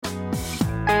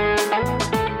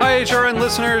HRN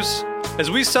listeners.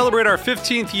 As we celebrate our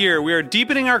 15th year, we are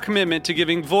deepening our commitment to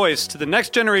giving voice to the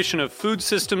next generation of food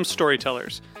systems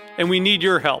storytellers, and we need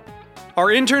your help. Our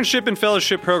internship and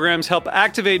fellowship programs help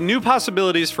activate new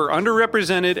possibilities for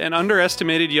underrepresented and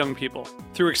underestimated young people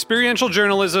through experiential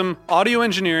journalism, audio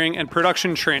engineering, and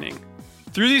production training.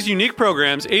 Through these unique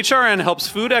programs, HRN helps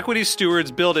food equity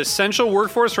stewards build essential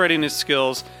workforce readiness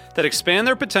skills that expand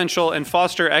their potential and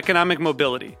foster economic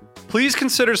mobility. Please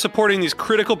consider supporting these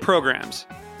critical programs.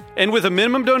 And with a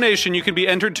minimum donation, you can be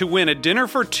entered to win a dinner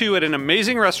for two at an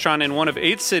amazing restaurant in one of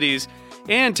 8 cities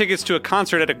and tickets to a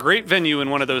concert at a great venue in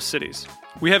one of those cities.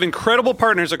 We have incredible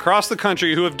partners across the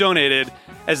country who have donated,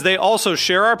 as they also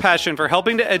share our passion for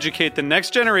helping to educate the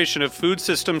next generation of food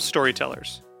systems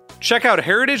storytellers. Check out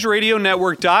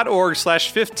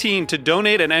heritageradionetwork.org/15 to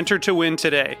donate and enter to win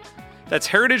today. That's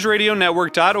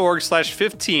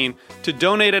heritageradionetwork.org/15 to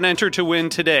donate and enter to win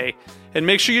today. And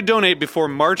make sure you donate before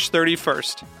March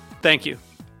 31st. Thank you.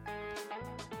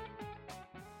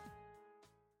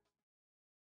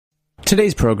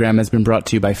 Today's program has been brought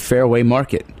to you by Fairway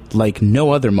Market, like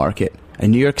no other market, a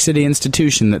New York City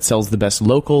institution that sells the best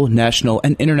local, national,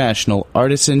 and international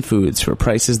artisan foods for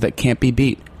prices that can't be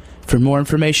beat. For more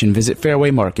information, visit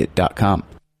fairwaymarket.com.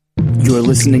 You're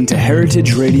listening to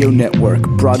Heritage Radio Network,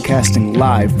 broadcasting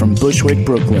live from Bushwick,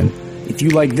 Brooklyn. If you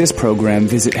like this program,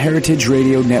 visit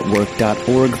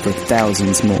heritageradionetwork.org for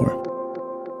thousands more.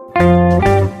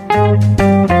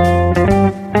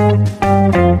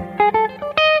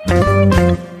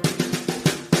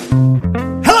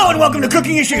 Hello and welcome to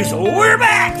Cooking Issues. We're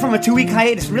back from a 2-week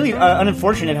hiatus. Really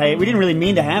unfortunate hiatus. We didn't really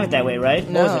mean to have it that way, right?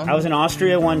 No. I was in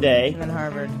Austria one day. And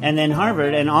then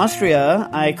Harvard. And Austria,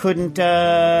 I couldn't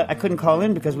call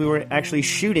in because we were actually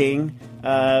shooting.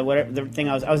 Whatever the thing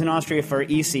I was in Austria for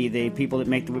EC, the people that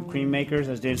make the whipped cream makers.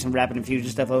 I was doing some rapid infusion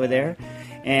stuff over there,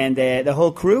 and the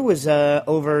whole crew was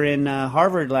over in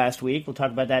Harvard last week. We'll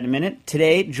talk about that in a minute.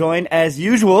 Today, joined as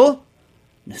usual,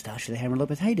 Nastasha the Hammer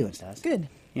Lopez. How you doing, Stas? Good.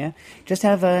 Yeah, just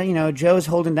have Joe's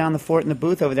holding down the fort in the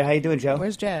booth over there. How you doing, Joe?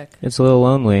 Where's Jack? It's a little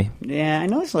lonely. Yeah, I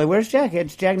know it's lonely. Where's Jack?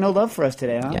 It's Jack no love for us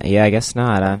today, huh? Yeah, I guess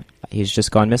not. He's just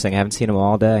gone missing. I haven't seen him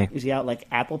all day. Is he out like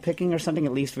apple picking or something?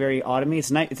 At least very autumny.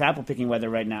 It's apple picking weather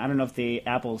right now. I don't know if the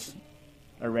apples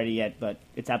are ready yet, but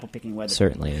it's apple picking weather.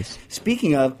 Certainly is.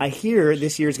 Speaking of, I hear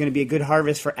this year is going to be a good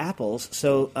harvest for apples.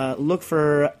 So look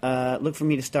for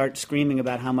me to start screaming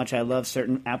about how much I love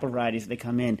certain apple varieties that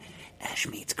come in.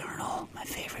 Ashmead's Kernel, my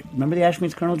favorite. Remember the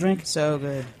Ashmead's Kernel drink? So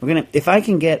good. If I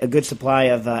can get a good supply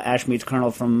of Ashmead's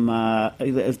Kernel from, I'll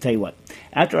tell you what.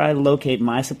 After I locate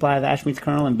my supply of Ashmead's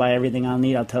Kernel and buy everything I'll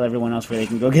need, I'll tell everyone else where they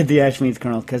can go get the Ashmead's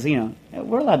Kernel. Because,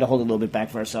 we're allowed to hold a little bit back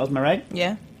for ourselves. Am I right?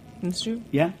 Yeah, that's true.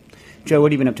 Yeah? Joe,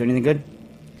 what have you been up to? Anything good?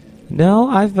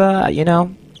 No, I've,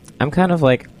 I'm kind of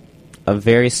like a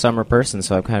very summer person,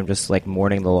 so I'm kind of just like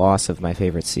mourning the loss of my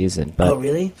favorite season. But, oh,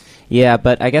 really? Yeah,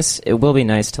 but I guess it will be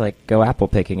nice to like go apple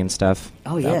picking and stuff.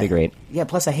 Oh, yeah. That'd be great. Yeah,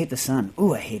 plus I hate the sun.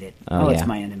 Ooh, I hate it. Oh, yeah. It's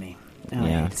my enemy. Oh, yeah. I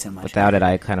hate it so much. Without it,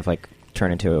 I kind of like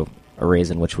turn into a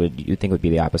raisin, which you think would be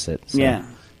the opposite. So, yeah.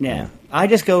 I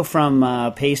just go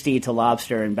from pasty to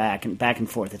lobster and back and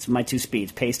forth. It's my 2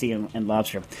 speeds, pasty and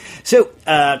lobster. So,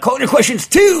 call in your questions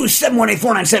to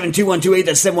 718-497-2128.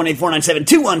 That's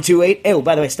 718-497-2128. Oh,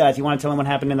 by the way, Stas, you want to tell them what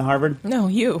happened in the Harvard? No,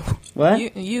 you.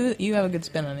 What? You have a good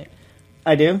spin on it.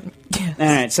 I do? Yes. All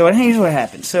right, so here's what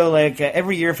happened. So,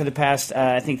 every year for the past,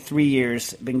 I think, 3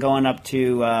 years, been going up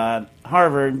to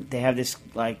Harvard. They have this,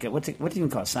 what's it even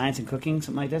called? Science and cooking?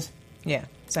 Something like this? Yeah,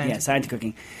 science. Yeah, science and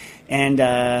cooking. And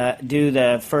do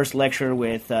the first lecture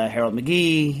with Harold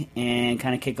McGee and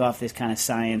kind of kick off this kind of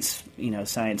science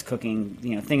cooking,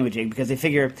 thingamajig, because they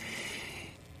figure,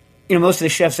 most of the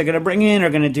chefs they're going to bring in are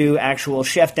going to do actual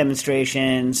chef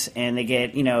demonstrations, and they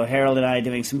get, Harold and I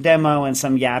doing some demo and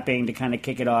some yapping to kind of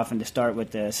kick it off and to start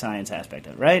with the science aspect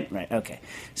of it, right? Right, okay.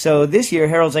 So this year,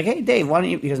 Harold's like, hey, Dave, why don't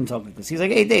you, he doesn't talk like this, he's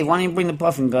like, hey, Dave, why don't you bring the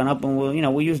puffing gun up and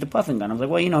we'll use the puffing gun. I was like,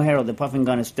 well, Harold, the puffing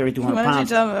gun is 3,200 pounds. Why don't you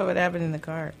tell me about what happened in the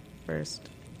car first?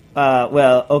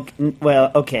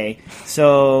 Okay.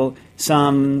 So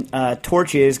some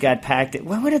torches got packed.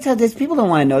 What did I tell this? People don't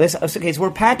want to know this. Okay, so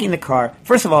we're packing the car.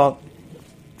 First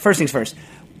things first.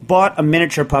 Bought a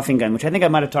miniature puffing gun, which I think I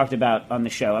might have talked about on the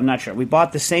show. I'm not sure. We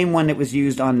bought the same one that was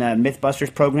used on the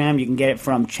Mythbusters program. You can get it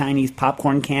from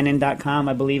ChinesePopcornCannon.com,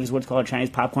 I believe is what it's called,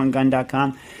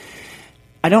 ChinesePopcornGun.com.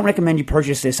 I don't recommend you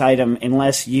purchase this item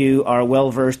unless you are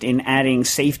well-versed in adding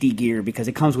safety gear, because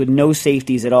it comes with no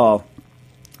safeties at all.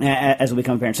 as we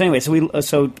become parents. So anyway,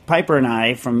 so Piper and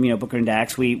I from Booker and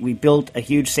Dax, we built a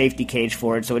huge safety cage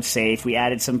for it so it's safe. We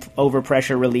added some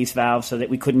overpressure release valves so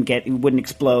that it wouldn't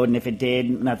explode, and if it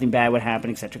did, nothing bad would happen,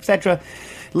 etc., etc.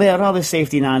 Lay out all this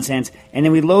safety nonsense, and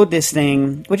then we load this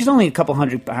thing, which is only a couple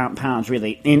hundred pounds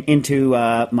really, into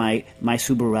my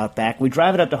Subaru Outback. We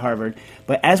drive it up to Harvard,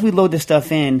 but as we load this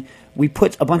stuff in, we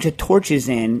put a bunch of torches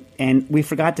in, and we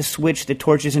forgot to switch the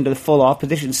torches into the full off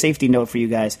position. Safety note for you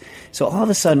guys. So all of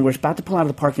a sudden, we're about to pull out of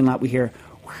the parking lot. We hear,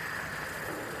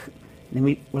 and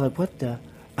then we're like, what the?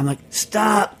 I'm like,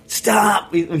 stop.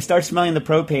 We start smelling the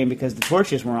propane because the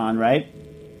torches were on, right?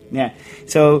 Yeah.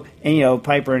 So, and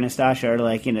Piper and Nastasha are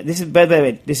like, this is, by the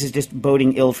way, this is just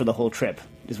boding ill for the whole trip.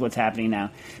 Is what's happening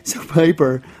now. So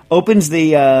Piper opens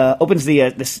the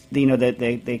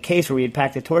case where we had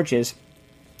packed the torches.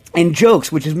 And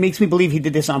jokes, which makes me believe he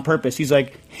did this on purpose. He's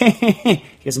like, he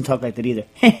doesn't talk like that either.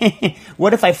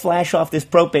 What if I flash off this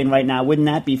propane right now? Wouldn't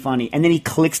that be funny? And then he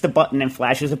clicks the button and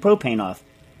flashes the propane off.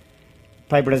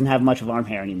 Piper doesn't have much of arm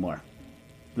hair anymore,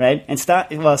 right? And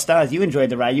Stas, you enjoyed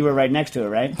the ride. You were right next to it,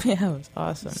 right? Yeah, it was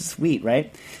awesome. Sweet,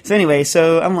 right? So anyway,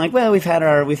 so I'm like, well, we've had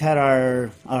our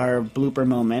blooper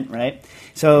moment, right?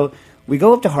 So we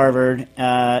go up to Harvard,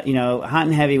 hot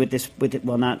and heavy with this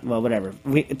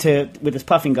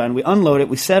puffing gun. We unload it.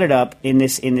 We set it up in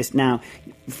this. Now,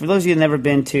 for those of you who've never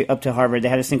been up to Harvard, they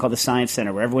had this thing called the Science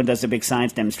Center where everyone does the big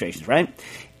science demonstrations, right?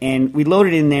 And we load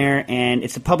it in there, and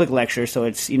it's a public lecture, so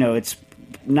it's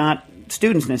not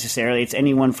students necessarily. It's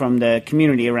anyone from the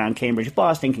community around Cambridge,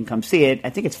 Boston can come see it.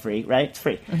 I think it's free, right? It's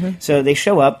free. Mm-hmm. So they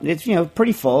show up. It's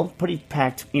pretty full, pretty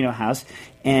packed, house,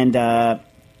 and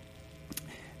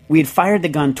we had fired the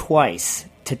gun twice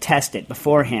to test it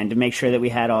beforehand to make sure that we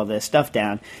had all the stuff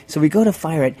down. So we go to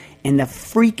fire it, and the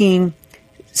freaking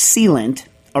sealant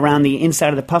around the inside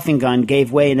of the puffing gun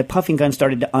gave way, and the puffing gun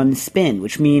started to unspin,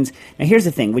 which means, now here's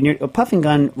the thing, a puffing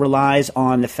gun relies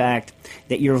on the fact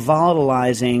that you're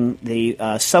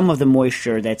volatilizing some of the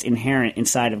moisture that's inherent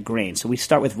inside of grain. So we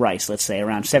start with rice, let's say,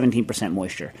 around 17%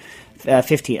 moisture.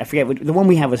 15, I forget, the one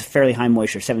we have was fairly high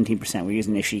moisture, 17%. We're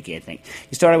using Nishiki, I think.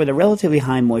 You start out with a relatively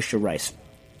high moisture rice.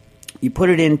 You put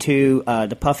it into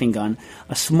the puffing gun.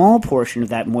 A small portion of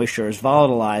that moisture is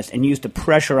volatilized and used to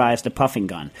pressurize the puffing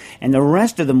gun. And the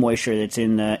rest of the moisture that's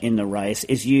in the rice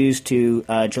is used to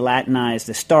gelatinize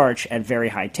the starch at very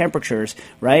high temperatures,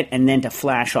 right? And then to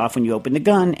flash off when you open the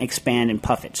gun, expand, and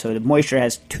puff it. So the moisture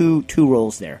has two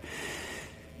roles there.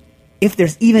 If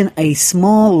there's even a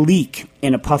small leak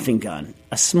in a puffing gun,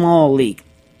 a small leak,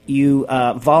 when you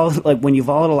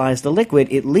volatilize the liquid,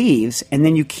 it leaves, and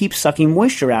then you keep sucking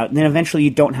moisture out, and then eventually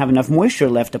you don't have enough moisture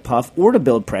left to puff or to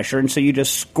build pressure, and so you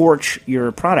just scorch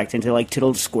your product into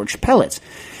little scorched pellets.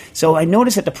 So I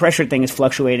notice that the pressure thing is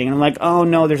fluctuating, and I'm like, oh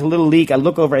no, there's a little leak. I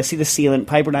look over, I see the sealant.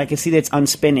 Piper and I can see that it's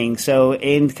unspinning. So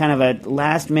in kind of a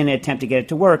last-minute attempt to get it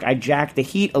to work, I jacked the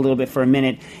heat a little bit for a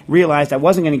minute, realized I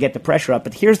wasn't going to get the pressure up.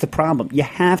 But here's the problem. You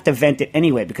have to vent it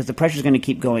anyway because the pressure's going to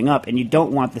keep going up, and you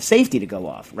don't want the safety to go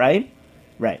off, right?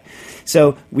 Right.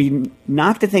 So we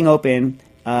knock the thing open.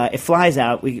 It flies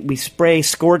out. We spray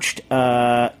scorched.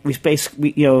 Nastasha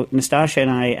and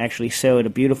I actually sewed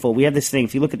a beautiful. We have this thing.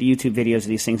 If you look at the YouTube videos of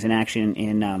these things in action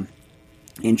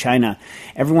in China,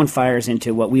 everyone fires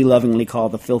into what we lovingly call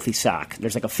the filthy sock.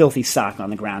 There's like a filthy sock on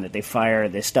the ground that they fire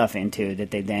this stuff into that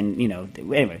they then,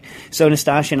 anyway. So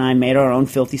Nastasha and I made our own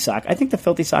filthy sock. I think the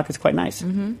filthy sock is quite nice.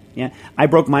 Mm-hmm. Yeah. I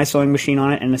broke my sewing machine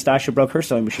on it, and Nastasha broke her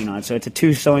sewing machine on it. So it's a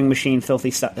two sewing machine filthy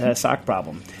sock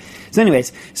problem. So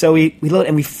anyways, so we load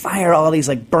and we fire all these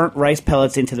like burnt rice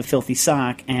pellets into the filthy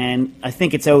sock, and I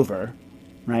think it's over,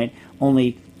 right?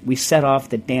 Only we set off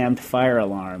the damned fire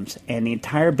alarms, and the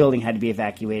entire building had to be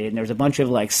evacuated. And there was a bunch of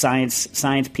like science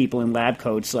people in lab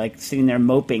coats like sitting there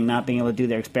moping, not being able to do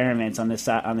their experiments on the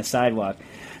sidewalk.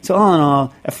 So all in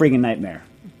all, a freaking nightmare,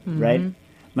 right?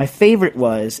 My favorite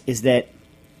is that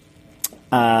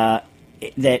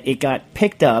it got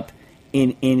picked up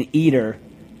in Eater,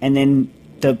 and then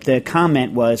the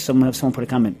comment was someone put a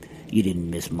comment. You didn't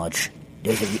miss much.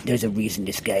 There's a reason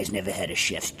this guy's never had a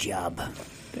chef's job,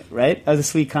 right? That was a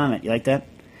sweet comment. You like that?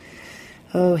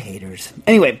 Oh, haters.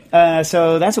 Anyway,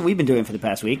 so that's what we've been doing for the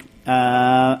past week.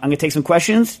 I'm gonna take some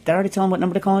questions. Did I already tell them what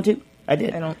number to call into? I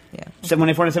did.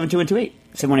 718-497-2128.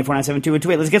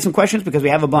 718-497-2128. Let's get some questions because we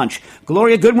have a bunch.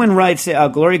 Gloria Goodwin writes.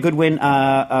 Gloria Goodwin.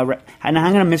 And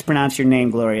I'm gonna mispronounce your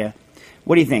name, Gloria.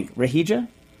 What do you think? Rahija?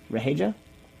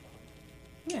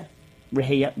 Yeah.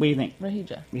 Rahija, what do you think?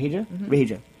 Rahija. Rahija? Mm-hmm.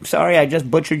 Rahija. Sorry, I just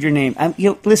butchered your name.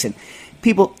 Listen,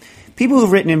 people people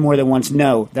who've written in more than once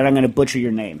know that I'm going to butcher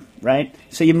your name, right?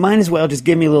 So you might as well just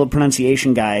give me a little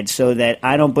pronunciation guide so that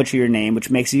I don't butcher your name, which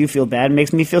makes you feel bad and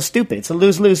makes me feel stupid. It's a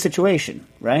lose-lose situation,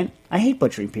 right? I hate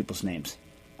butchering people's names.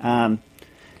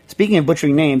 Speaking of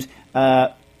butchering names,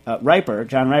 John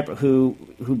Riper, who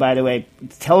by the way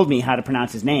told me how to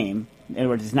pronounce his name. In other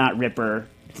words, it's not Ripper,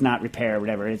 it's not Repair,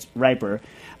 whatever. It's Riper.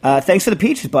 Thanks for the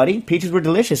peaches, buddy. Peaches were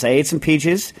delicious. I ate some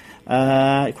peaches.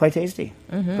 Quite tasty.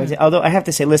 Although I have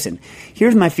to say, listen,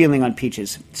 here's my feeling on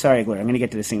peaches. Sorry, Gloria, I'm going to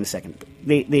get to this thing in a second.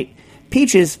 The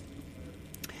peaches,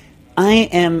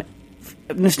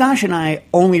 Nastasia and I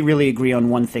only really agree on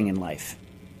one thing in life,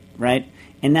 right?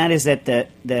 And that is that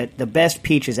the best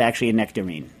peach is actually a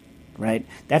nectarine, right?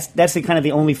 That's the kind of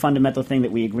the only fundamental thing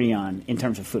that we agree on in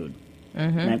terms of food.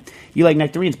 Right? You like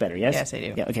nectarines better, yes? Yes, I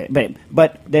do. Yeah, okay,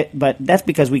 but that's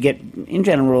because we get, in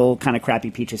general, kind of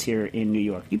crappy peaches here in New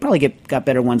York. You probably got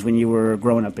better ones when you were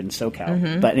growing up in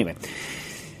SoCal. But anyway,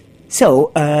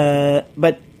 so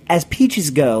but as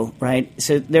peaches go, right?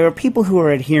 So there are people who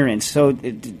are adherents. So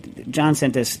John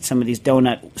sent us some of these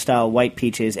donut-style white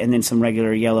peaches, and then some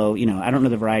regular yellow. I don't know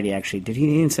the variety actually.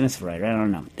 He didn't send us the variety? I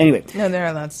don't know. Anyway, No, there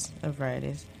are lots of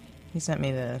varieties. He sent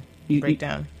me the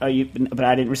breakdown. But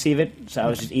I didn't receive it, so I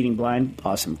was just eating blind.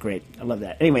 Awesome, great, I love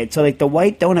that. Anyway, so like the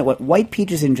white donut, white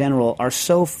peaches in general are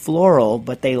so floral,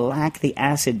 but they lack the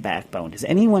acid backbone. Does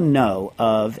anyone know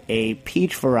of a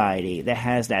peach variety that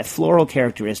has that floral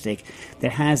characteristic,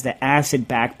 that has the acid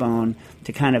backbone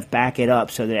to kind of back it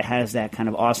up, so that it has that kind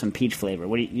of awesome peach flavor?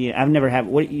 I've never had.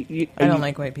 I don't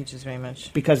like white peaches very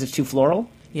much because it's too floral.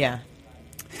 Yeah.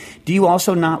 Do you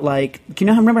also not like?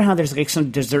 Remember how there's like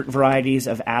some dessert varieties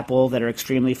of apple that are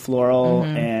extremely floral,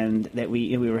 and that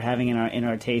we were having in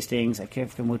our tastings? I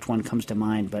can't remember which one comes to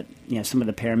mind, but some of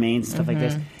the pearmains and stuff like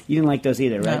this. You didn't like those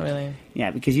either, right? Not really.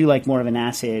 Yeah, because you like more of an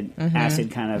acid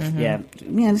kind of. Yeah,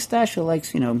 Nastasia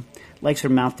likes her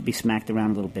mouth to be smacked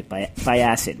around a little bit by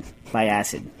acid. I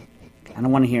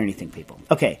don't want to hear anything, people.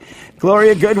 Okay,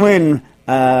 Gloria Goodwin,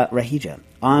 Rahija.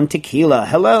 On tequila.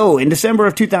 Hello! In December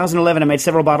of 2011, I made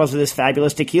several bottles of this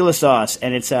fabulous tequila sauce,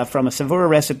 and it's from a Savura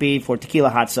recipe for tequila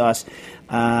hot sauce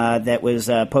that was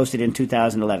posted in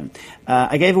 2011.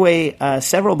 I gave away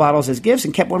several bottles as gifts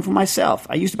and kept one for myself.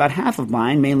 I used about half of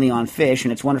mine, mainly on fish,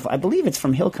 and it's wonderful. I believe it's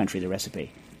from Hill Country, the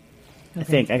recipe. I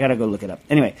think. I got to go look it up.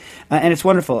 Anyway, and it's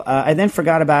wonderful. I then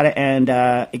forgot about it, and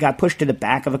it got pushed to the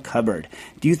back of a cupboard.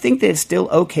 Do you think that it's still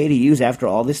okay to use after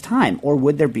all this time, or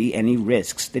would there be any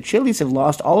risks? The chilies have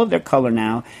lost all of their color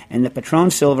now, and the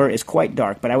Patron Silver is quite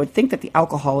dark, but I would think that the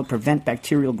alcohol would prevent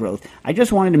bacterial growth. I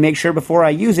just wanted to make sure before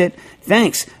I use it.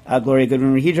 Thanks, Gloria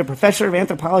Goodwin-Rahija, professor of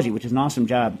anthropology, which is an awesome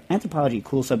job. Anthropology,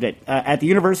 cool subject, at the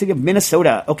University of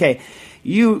Minnesota. Okay,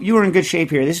 you are in good shape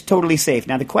here. This is totally safe.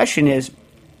 Now, the question is,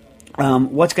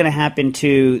 what's going to happen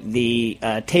to the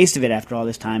taste of it after all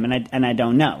this time? And I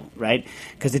don't know, right?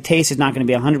 Because the taste is not going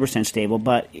to be 100% stable.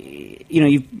 But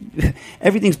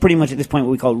everything's pretty much at this point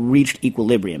what we call reached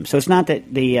equilibrium. So it's not that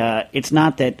it's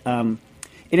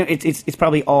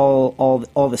probably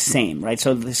all the same, right?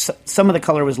 So some of the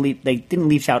color was they didn't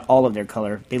leach out all of their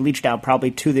color. They leached out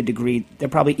probably to the degree they're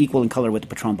probably equal in color with the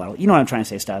Patron bottle. You know what I'm trying to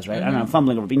say, Stas, right? I don't know, I'm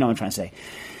fumbling over, but you know what I'm trying to say.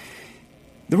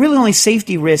 The really only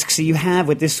safety risks you have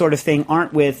with this sort of thing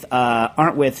aren't with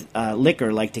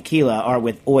liquor like tequila, are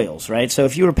with oils, right? So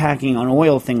if you were packing an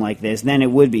oil thing like this, then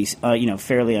it would be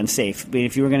fairly unsafe. But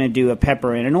if you were going to do a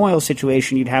pepper in an oil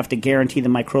situation, you'd have to guarantee the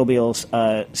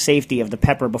microbial safety of the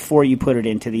pepper before you put it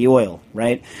into the oil,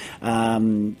 right?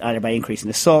 Either by increasing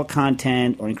the salt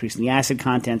content or increasing the acid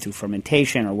content through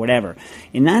fermentation or whatever.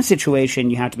 In that situation,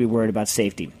 you have to be worried about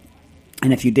safety.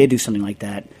 And if you did do something like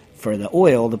that for the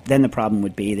oil, then the problem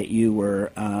would be that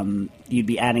you'd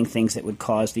be adding things that would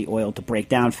cause the oil to break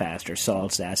down faster,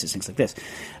 salts, acids, things like this.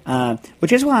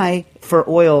 Which is why for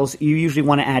oils you usually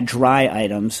want to add dry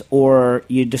items, or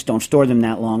you just don't store them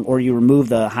that long, or you remove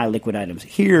the high liquid items.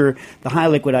 Here, the high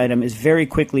liquid item is very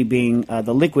quickly being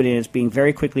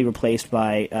very quickly replaced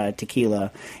by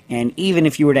tequila. And even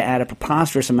if you were to add a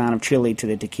preposterous amount of chili to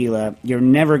the tequila, you're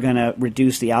never going to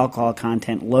reduce the alcohol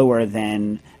content lower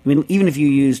than. Even if you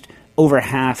used over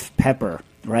half pepper,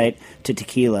 right, to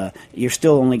tequila, you're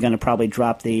still only going to probably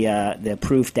drop the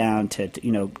proof down to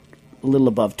a little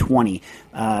above 20%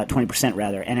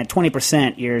 rather. And at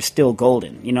 20%, you're still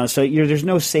golden. So there's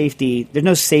no safety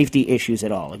issues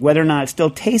at all. Like whether or not it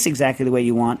still tastes exactly the way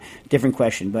you want, different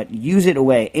question. But use it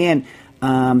away. And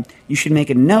you should make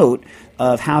a note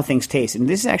of how things taste. And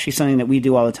this is actually something that we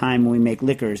do all the time when we make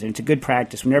liquors, and it's a good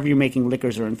practice whenever you're making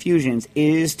liquors or infusions,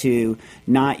 is to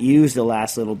not use the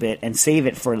last little bit and save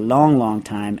it for a long, long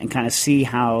time and kind of see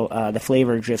how the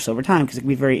flavor drifts over time, because it can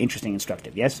be very interesting and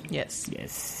instructive. Yes? Yes.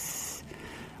 Yes.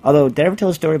 Although, did I ever tell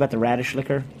a story about the radish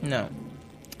liquor? No.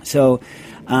 So,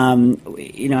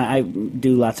 I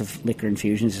do lots of liquor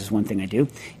infusions. This is one thing I do.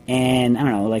 And, I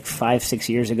don't know, like 5-6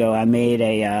 years ago, I made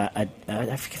I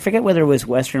forget whether it was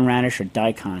Western radish or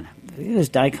daikon. I think it was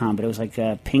daikon, but it was like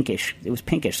pinkish. It was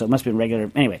pinkish, so it must have been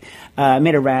regular. Anyway, I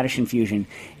made a radish infusion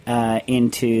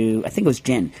into, I think it was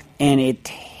gin. And it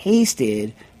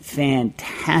tasted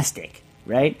fantastic,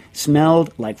 right?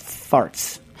 Smelled like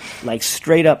farts. Like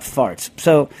straight up farts.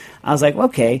 So I was like,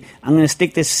 okay, I'm going to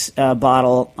stick this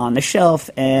bottle on the shelf,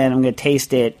 and I'm going to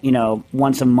taste it,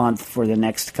 once a month for the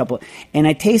next couple. And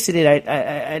I tasted it.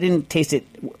 I didn't taste it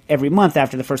every month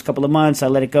after the first couple of months. I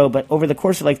let it go. But over the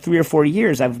course of like 3 or 4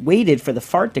 years, I've waited for the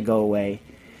fart to go away.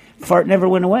 Fart never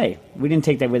went away. We didn't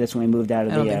take that with us when we moved out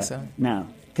of I don't think so. No,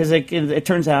 because it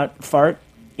turns out fart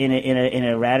in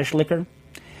a radish liquor,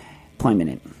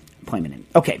 poignant.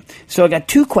 Okay, so I got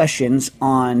 2 questions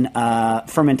on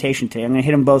fermentation today. I'm going to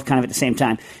hit them both kind of at the same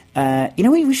time.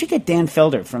 We should get Dan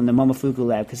Felder from the Momofuku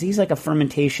Lab, because he's like a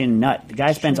fermentation nut. The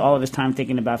guy spends all of his time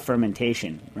thinking about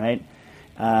fermentation, right?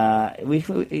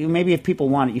 Maybe if people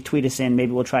want it, you tweet us in.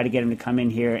 Maybe we'll try to get him to come in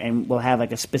here, and we'll have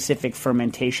like a specific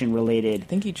fermentation-related... I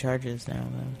think he charges now,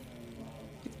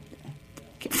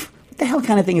 though. What the hell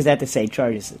kind of thing is that to say,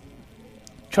 charges?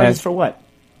 Charges for what?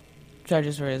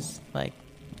 Charges for his,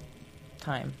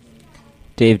 time.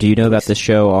 Dave, do you know about the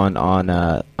show on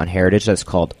Heritage that's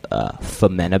called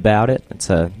Ferment About It? It's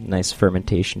a nice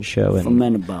fermentation show. And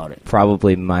Ferment About It.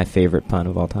 Probably my favorite pun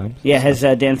of all time. Yeah, has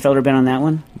Dan Felder been on that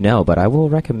one? No, but I will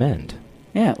recommend.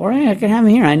 Yeah, or I can have him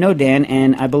here. I know Dan,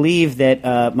 and I believe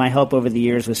that my help over the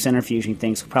years with centrifuging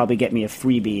things will probably get me a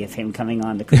freebie of him coming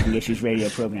on the Cooking Issues radio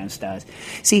program stars.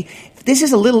 See, this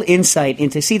is a little insight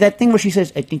into, that thing where she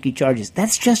says, I think he charges.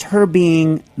 That's just her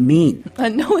being mean.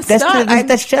 No, it's that's not.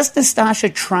 That's just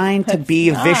Nastasha trying to be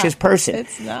a vicious person.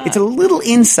 It's not. It's a little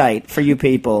insight for you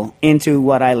people into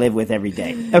what I live with every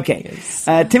day. Okay. Yes.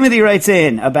 Timothy writes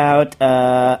in about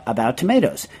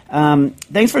tomatoes.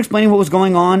 Thanks for explaining what was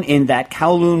going on in that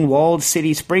Kowloon Walled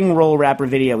City spring roll wrapper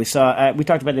video we saw. We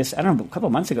talked about this, I don't know, a couple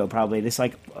months ago probably. This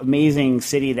amazing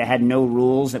city that had no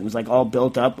rules, that was all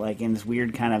built up in this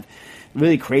weird kind of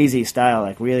really crazy style,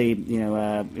 it's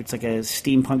like a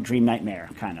steampunk dream nightmare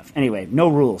kind of. Anyway, no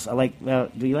rules.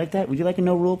 Do you like that? Would you like a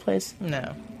no rule place?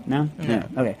 No. No? No.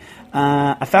 Okay.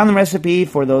 I found the recipe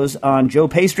for those on Joe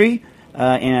Pastry.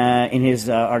 In his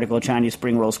article, Chinese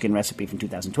Spring Roll Skin Recipe from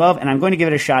 2012, and I'm going to give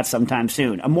it a shot sometime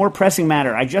soon. A more pressing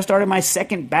matter, I just started my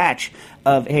second batch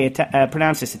of,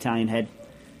 pronounce this, Italian head.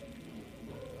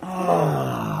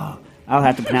 Oh, I'll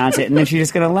have to pronounce it, and then she's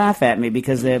just going to laugh at me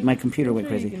because my computer went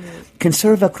crazy.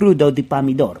 Conserva crudo di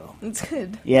pomidoro. It's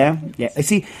good. Yeah? Yeah.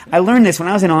 See, I learned this when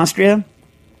I was in Austria.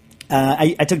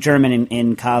 I took German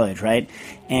in college, right?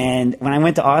 And when I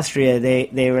went to Austria,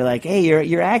 they were like, hey,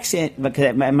 your accent,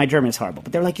 because my German is horrible,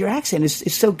 but they're like, your accent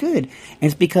is so good. And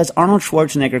it's because Arnold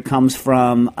Schwarzenegger comes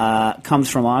from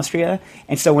Austria.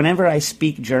 And so whenever I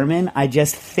speak German, I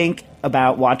just think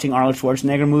about watching Arnold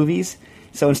Schwarzenegger movies.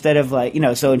 So instead of saying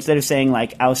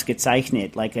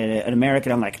ausgezeichnet, like an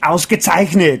American, I'm like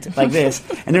ausgezeichnet, like this,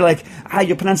 and they're like,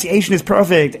 your pronunciation is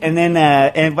perfect. And then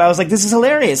and I was like, this is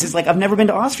hilarious. It's like I've never been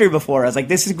to Austria before. I was like,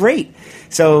 this is great.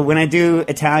 So when I do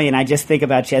Italian, I just think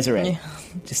about Cesare. Yeah.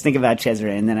 Just think about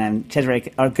Cesare, and then I'm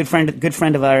Cesare, our good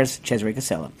friend of ours, Cesare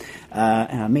Casella,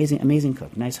 amazing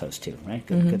cook, nice host too, right?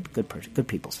 Good person, good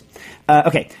peoples.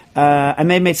 Okay, I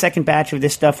made my second batch of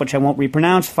this stuff, which I won't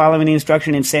repronounce, following the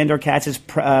instruction in Sandor Katz's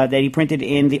that he printed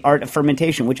in The Art of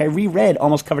Fermentation, which I reread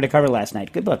almost cover to cover last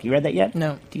night. Good book. You read that yet?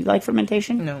 No. Do you like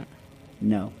fermentation? No.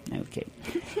 No. Okay.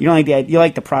 You don't like you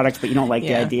like the products, but you don't like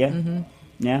the idea. Mm-hmm.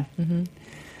 Yeah. Mm-hmm.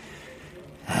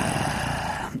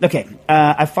 Okay,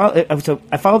 I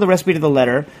followed the recipe to the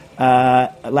letter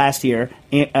last year,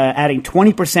 adding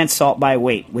 20% salt by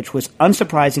weight, which was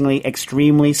unsurprisingly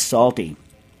extremely salty.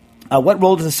 What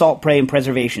role does the salt play in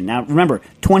preservation? Now, remember,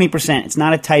 20%. It's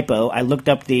not a typo. I looked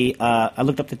up the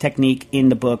technique in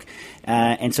the book,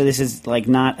 and so this is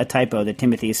not a typo that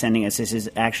Timothy is sending us. This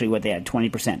is actually what they had,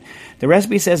 20%. The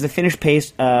recipe says the finished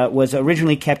paste was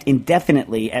originally kept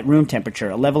indefinitely at room temperature,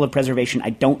 a level of preservation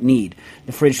I don't need.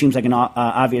 The fridge seems like an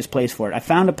obvious place for it. I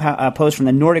found a post from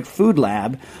the Nordic Food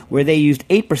Lab where they used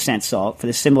 8% salt for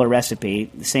the similar recipe,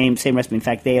 the same recipe. In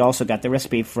fact, they also got the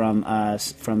recipe from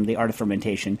The Art of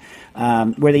Fermentation.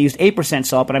 where they used 8%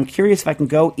 salt, but I'm curious if I can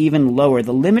go even lower.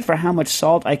 The limit for how much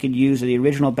salt I could use in the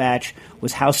original batch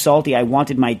was how salty I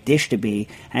wanted my dish to be,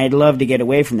 and I'd love to get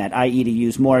away from that, i.e. to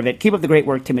use more of it. Keep up the great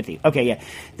work, Timothy. Okay, yeah.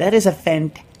 That is a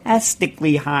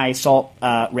fantastically high salt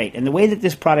rate. And the way that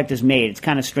this product is made, it's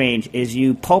kind of strange, is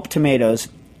you pulp tomatoes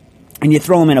and you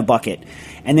throw them in a bucket,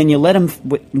 and then you let them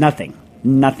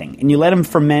nothing, and you let them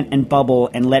ferment and bubble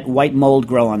and let white mold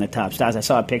grow on the top. Stas, I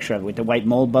saw a picture of it with the white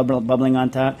mold bubbling on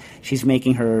top. She's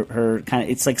making her kind of,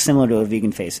 it's like similar to a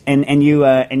vegan face, and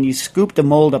you scoop the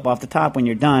mold up off the top when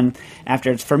you're done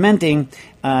after it's fermenting,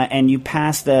 and you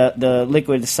pass the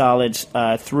liquid solids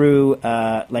through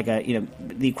like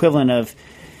the equivalent of.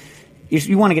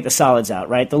 You want to get the solids out,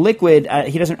 right? The liquid, I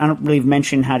don't really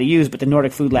mention how to use, but the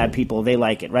Nordic Food Lab people, they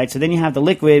like it, right? So then you have the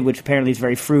liquid, which apparently is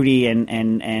very fruity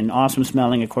and awesome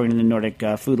smelling, according to the Nordic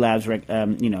Food Lab's,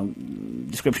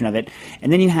 description of it.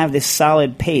 And then you have this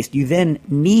solid paste. You then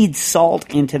knead salt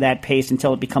into that paste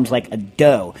until it becomes like a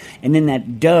dough. And then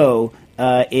that dough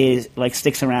is like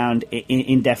sticks around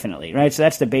indefinitely, right? So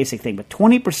that's the basic thing. But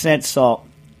 20% salt,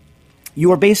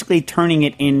 you are basically turning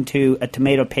it into a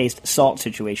tomato paste salt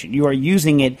situation. You are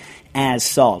using it as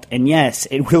salt. And yes,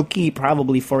 it will keep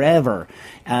probably forever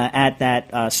at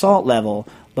that salt level,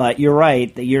 but you're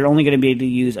right that you're only going to be able to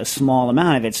use a small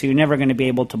amount of it, so you're never going to be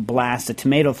able to blast the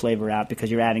tomato flavor out because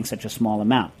you're adding such a small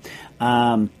amount.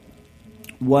 Now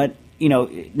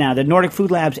the Nordic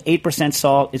Food Lab's 8%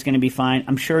 salt is going to be fine.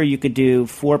 I'm sure you could do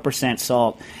 4%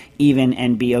 salt even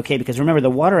and be okay, because remember, the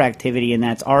water activity in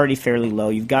that's already fairly low.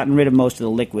 You've gotten rid of most of the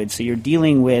liquid, so you're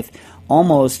dealing with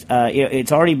almost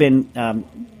it's already been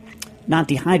not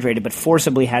dehydrated, but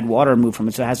forcibly had water removed from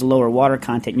it, so it has a lower water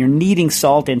content. You're kneading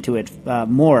salt into it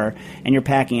more, and you're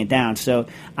packing it down. So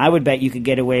I would bet you could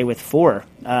get away with 4,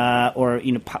 or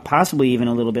possibly even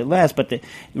a little bit less. But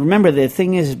remember, the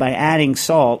thing is by adding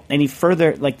salt, any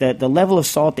further, like the level of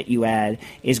salt that you add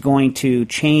is going to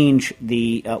change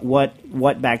the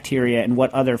what bacteria and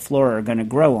what other flora are going to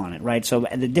grow on it, right? So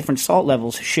the different salt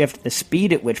levels shift the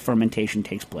speed at which fermentation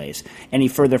takes place. Any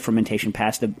further fermentation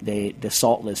past the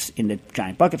saltless in the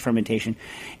giant bucket fermentation,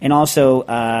 and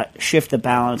also shift the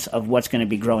balance of what's going to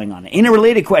be growing on it. In a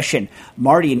related question,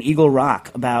 Marty in Eagle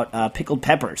Rock about pickled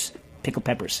peppers. Pickled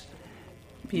peppers.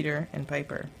 Peter and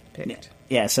Piper picked.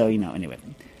 Yeah, so, anyway.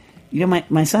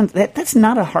 My son, that's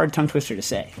not a hard tongue twister to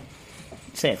say.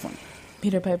 Say it for me.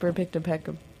 Peter Piper picked a peck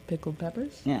of pickled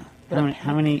peppers? Yeah.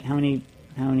 How many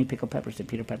pickled peppers did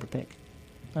Peter Piper pick?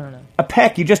 I don't know. A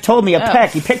peck. You just told me a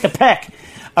peck. You picked a peck.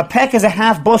 A peck is a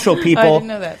half bushel, people. I didn't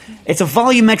know that. It's a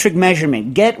volumetric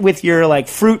measurement. Get with your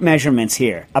fruit measurements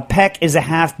here. A peck is a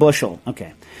half bushel.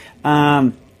 Okay.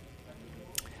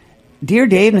 Dear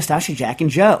Dave, Nastasha, Jack, and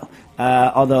Joe,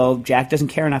 although Jack doesn't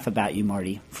care enough about you,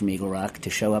 Marty, from Eagle Rock, to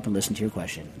show up and listen to your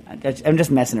question. I'm just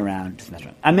messing around.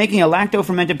 I'm making a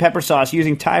lacto-fermented pepper sauce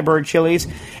using Thai bird chilies,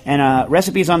 and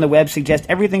recipes on the web suggest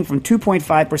everything from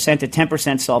 2.5% to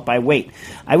 10% salt by weight.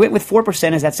 I went with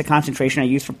 4% as that's the concentration I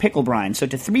used for pickle brine. So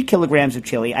to 3 kilograms of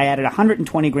chili, I added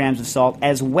 120 grams of salt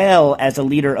as well as a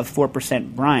liter of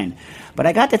 4% brine. But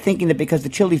I got to thinking that because the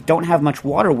chilies don't have much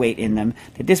water weight in them,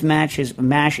 that this mash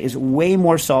is way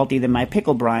more salty than my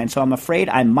pickle brine, so I'm afraid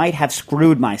I might have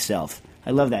screwed myself.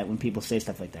 I love that when people say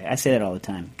stuff like that. I say that all the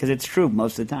time, because it's true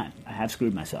most of the time. I have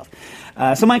screwed myself.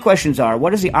 So my questions are,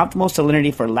 what is the optimal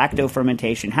salinity for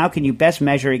lacto-fermentation? How can you best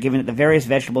measure it, given that the various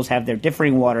vegetables have their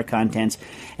differing water contents?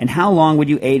 And how long would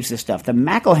you age this stuff? The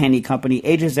McElhenney Company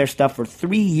ages their stuff for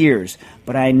 3 years,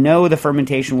 but I know the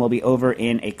fermentation will be over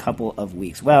in a couple of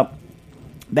weeks. Well,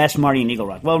 that's Marty and Eagle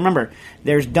Rock. Well, remember,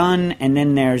 there's done and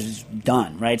then there's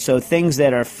done, right? So things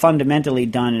that are fundamentally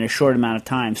done in a short amount of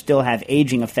time still have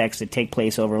aging effects that take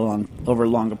place over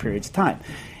longer periods of time.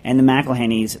 And the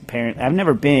McElhenneys, apparently, I've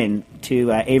never been to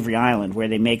Avery Island where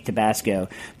they make Tabasco,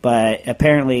 but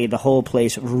apparently the whole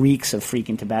place reeks of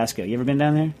freaking Tabasco. You ever been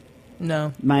down there?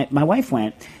 No. My wife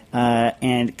went,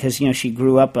 and because she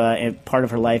grew up part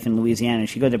of her life in Louisiana, and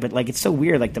she go there. But it's so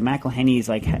weird. Like the McElhenney's,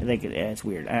 it's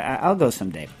weird. I'll go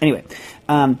someday. Anyway,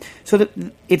 so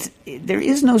there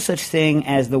is no such thing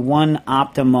as the one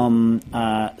optimum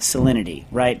salinity,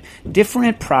 right?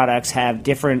 Different products have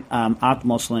different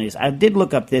optimal salinities. I did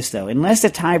look up this though. Unless the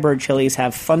Thai bird chilies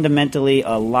have fundamentally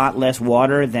a lot less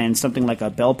water than something like a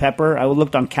bell pepper, I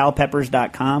looked on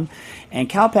calpeppers.com. And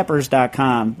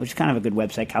calpeppers.com, which is kind of a good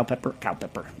website,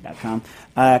 calpepper.com,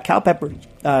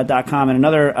 calpepper.com, and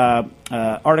another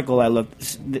article I looked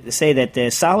say that the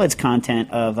solids content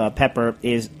of pepper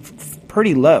is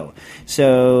pretty low.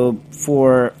 So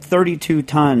for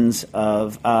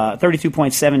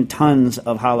 32.7 tons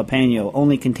of jalapeno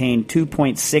only contain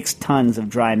 2.6 tons of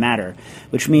dry matter,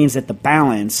 which means that the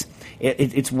balance,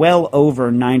 it's well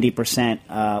over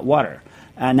 90% water.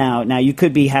 Now you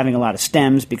could be having a lot of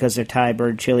stems because they're Thai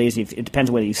bird chilies. It depends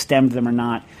on whether you stemmed them or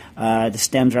not. The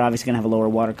stems are obviously going to have a lower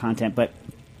water content, but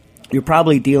you're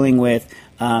probably dealing with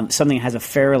something that has a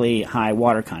fairly high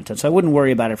water content. So I wouldn't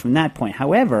worry about it from that point.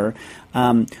 However,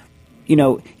 a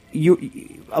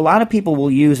lot of people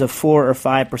will use a 4 or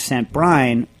 5%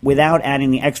 brine without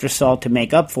adding the extra salt to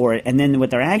make up for it, and then what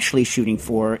they're actually shooting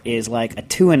for is like a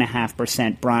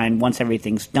 2.5% brine once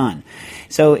everything's done.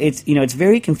 So it's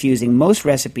very confusing. Most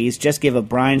recipes just give a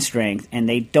brine strength, and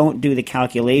they don't do the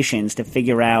calculations to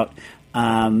figure out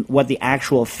what the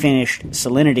actual finished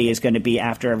salinity is going to be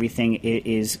after everything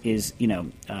is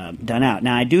done out.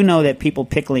 Now, I do know that people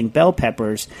pickling bell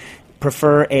peppers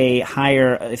prefer a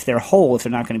higher, if they're whole, if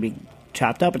they're not going to be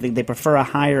chopped up, they prefer a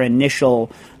higher initial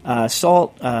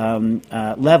salt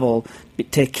level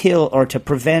to kill or to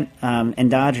prevent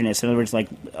endogenous, in other words, like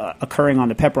occurring on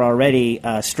the pepper already,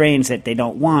 strains that they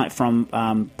don't want from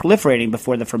proliferating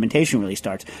before the fermentation really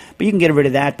starts. But you can get rid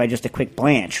of that by just a quick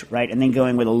blanch, right, and then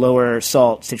going with a lower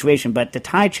salt situation. But the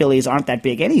Thai chilies aren't that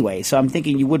big anyway, so I'm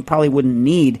thinking you probably wouldn't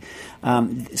need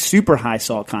super high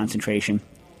salt concentration.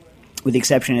 With the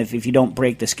exception if you don't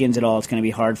break the skins at all, it's going to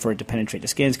be hard for it to penetrate the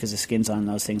skins because the skins on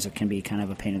those things can be kind of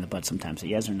a pain in the butt sometimes. So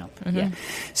yes or no? Mm-hmm. Yeah.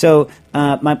 So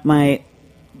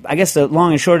I guess the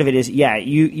long and short of it is,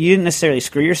 you didn't necessarily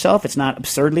screw yourself. It's not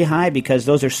absurdly high because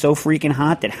those are so freaking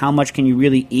hot that how much can you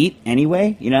really eat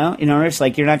anyway? It's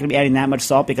like you're not going to be adding that much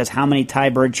salt because how many Thai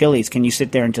bird chilies can you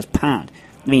sit there and just pound?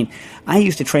 I mean, I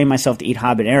used to train myself to eat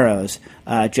habaneros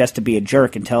just to be a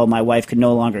jerk until my wife could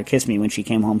no longer kiss me when she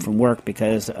came home from work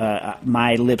because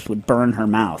my lips would burn her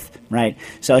mouth, right?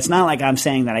 So it's not like I'm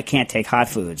saying that I can't take hot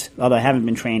foods, although I haven't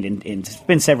been trained in it's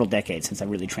been several decades since I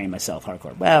really trained myself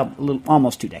hardcore. Well,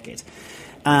 almost 2 decades.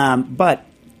 But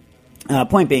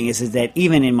point being is that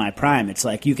even in my prime, it's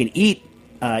like you can eat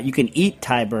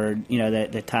Thai bird,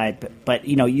 the Thai, but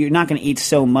you're not going to eat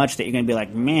so much that you're going to be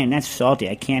like, man, that's salty.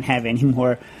 I can't have any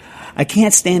more. I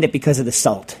can't stand it because of the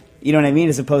salt. You know what I mean?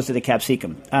 As opposed to the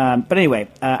capsicum. But anyway,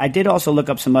 I did also look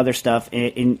up some other stuff.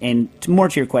 And more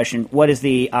to your question, what is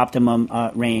the optimum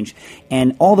range?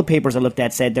 And all the papers I looked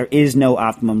at said there is no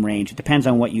optimum range. It depends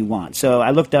on what you want. So I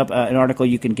looked up an article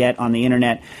you can get on the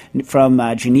internet from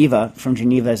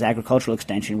Geneva's Agricultural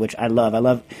Extension, which I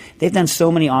love. They've done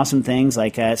so many awesome things.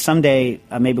 Like someday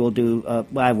maybe we'll do.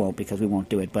 Well, I won't because we won't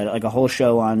do it. But like a whole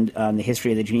show on the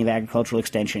history of the Geneva Agricultural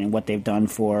Extension and what they've done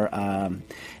for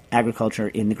agriculture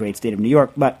in the great state of New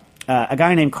York. But a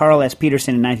guy named Carl S.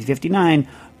 Peterson in 1959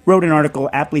 wrote an article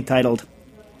aptly titled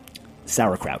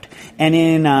Sauerkraut. And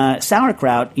in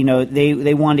sauerkraut,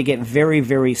 they wanted to get very,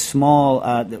 very small,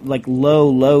 like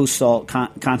low salt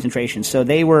concentrations. So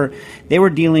they were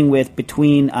dealing with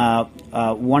between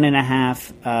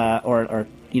 1.5 or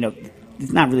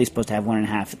it's not really supposed to have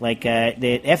 1.5. Like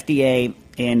the FDA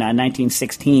in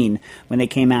 1916, when they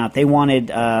came out, they wanted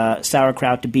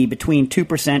sauerkraut to be between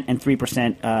 2% and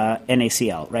 3%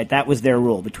 NaCl, right? That was their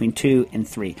rule, between 2 and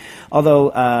 3.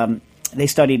 Although they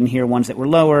studied in here ones that were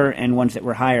lower and ones that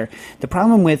were higher. The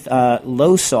problem with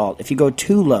low salt, if you go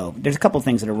too low, there's a couple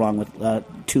things that are wrong with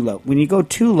too low. When you go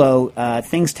too low,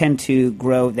 things tend to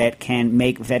grow that can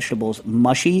make vegetables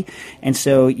mushy. And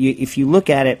so if you look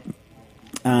at it,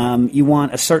 you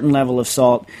want a certain level of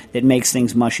salt that makes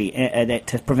things mushy,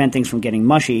 to prevent things from getting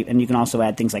mushy, and you can also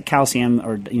add things like calcium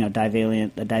or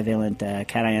divalent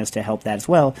cations to help that as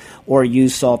well, or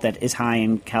use salt that is high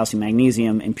in calcium,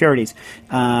 magnesium impurities.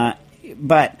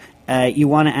 But you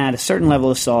want to add a certain level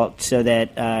of salt so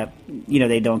that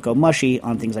they don't go mushy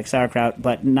on things like sauerkraut,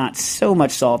 but not so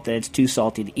much salt that it's too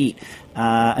salty to eat.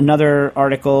 Another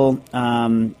article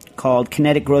called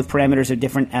Kinetic Growth Parameters of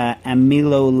Different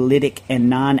Amylolytic and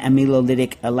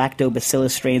Non-Amylolytic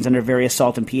Lactobacillus Strains Under Various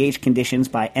Salt and pH Conditions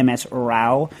by M.S.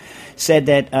 Rao said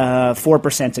that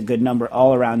 4% is a good number,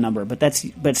 all-around number.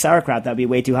 But sauerkraut, that would be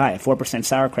way too high. 4%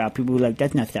 sauerkraut, people would be like,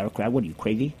 that's not sauerkraut. What are you,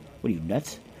 crazy? What are you,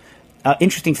 nuts?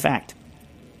 Interesting fact.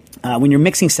 When you're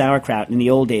mixing sauerkraut in the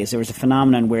old days, there was a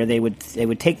phenomenon where they would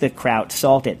take the kraut,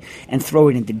 salt it, and throw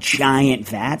it into giant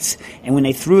vats. And when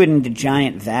they threw it into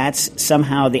giant vats,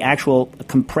 somehow the actual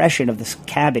compression of the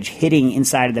cabbage hitting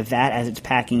inside of the vat as it's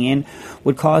packing in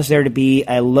would cause there to be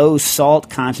a low salt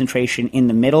concentration in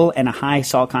the middle and a high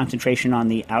salt concentration on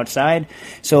the outside.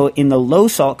 So in the low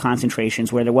salt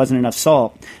concentrations where there wasn't enough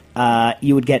salt,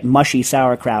 you would get mushy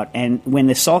sauerkraut. And when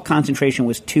the salt concentration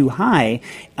was too high,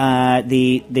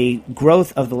 the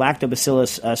growth of the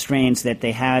lactobacillus strains that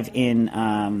they have in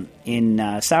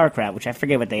sauerkraut, which I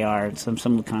forget what they are,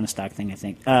 some kind of stock thing, I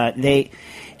think,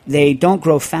 they don't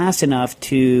grow fast enough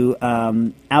to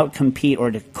outcompete or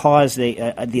to cause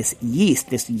this yeast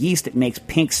that makes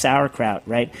pink sauerkraut,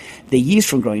 right? The yeast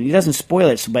from growing. It doesn't spoil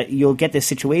it, but you'll get this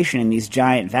situation in these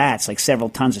giant vats, like several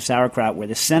tons of sauerkraut, where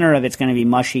the center of it's going to be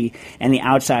mushy and the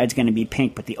outside's going to be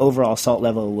pink, but the overall salt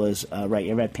level was right.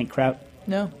 You ever had pink kraut?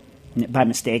 No. By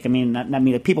mistake. I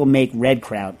mean, people make red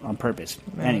kraut on purpose.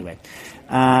 Right. Anyway.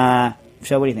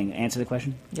 So what do you think? Answer the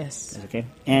question? Yes. That's okay.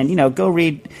 And, go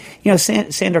read,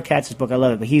 Sandor Katz's book. I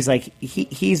love it. But he's like,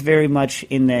 he's very much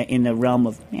in the realm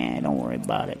of, don't worry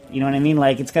about it. You know what I mean?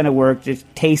 Like, it's going to work. Just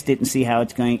taste it and see how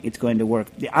it's going to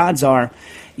work. The odds are,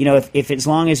 if as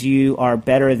long as you are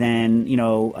better than,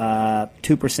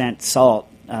 2% salt,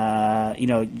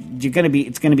 it's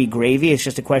going to be gravy. It's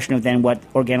just a question of then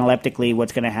organoleptically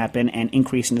what's going to happen, and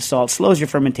increasing the salt slows your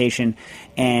fermentation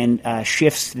and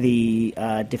shifts the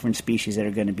different species that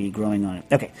are going to be growing on it.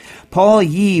 Okay. Paul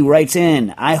Yee writes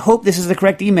in, I hope this is the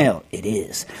correct email. It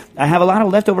is. I have a lot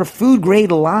of leftover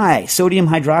food-grade lye, sodium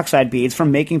hydroxide beads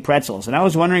from making pretzels, and I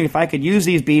was wondering if I could use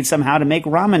these beads somehow to make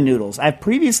ramen noodles. I've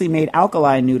previously made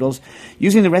alkaline noodles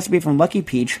using the recipe from Lucky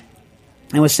Peach,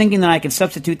 and was thinking that I could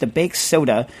substitute the baked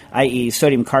soda, i.e.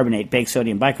 sodium carbonate, baked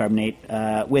sodium bicarbonate,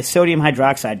 with sodium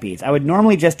hydroxide beads. I would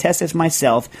normally just test this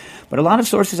myself, but a lot of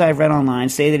sources I've read online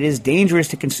say that it is dangerous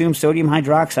to consume sodium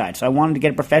hydroxide, so I wanted to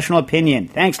get a professional opinion.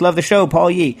 Thanks, love the show,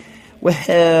 Paul Yee.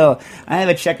 Well, I have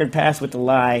a checkered past with the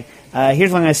lye.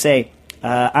 Here's what I'm going to say.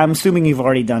 I'm assuming you've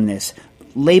already done this.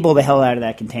 Label the hell out of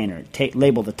that container.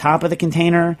 Label the top of the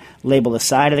container, label the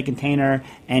side of the container,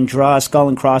 and draw skull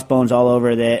and crossbones all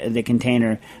over the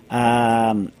container.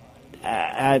 I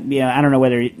don't know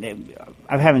whether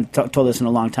I haven't told this in a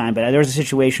long time, but there was a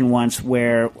situation once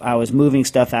where I was moving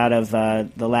stuff out of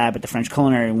the lab at the French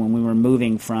Culinary when we were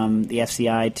moving from the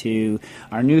FCI to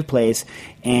our new place,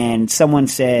 and someone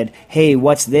said, "Hey,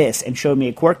 what's this?" and showed me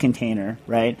a quart container,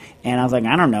 right? And I was like,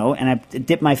 "I don't know," and I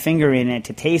dipped my finger in it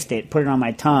to taste it, put it on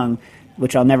my tongue,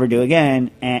 which I'll never do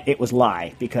again, and it was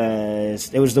lye,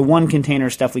 because it was the one container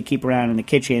of stuff we keep around in the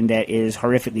kitchen that is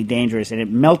horrifically dangerous, and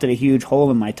it melted a huge hole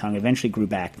in my tongue, eventually grew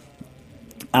back.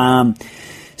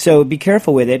 So be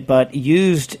careful with it, but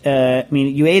you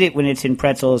ate it when it's in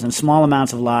pretzels, and small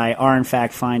amounts of lye are in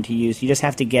fact fine to use. You just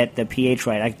have to get the pH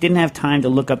right. I didn't have time to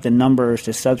look up the numbers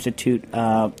to substitute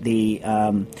how many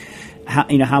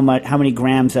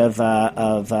grams of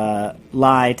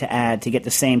lye to add to get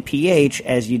the same pH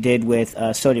as you did with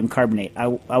sodium carbonate.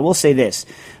 I will say this.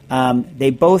 They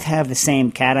both have the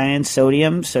same cation,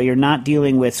 sodium, so you're not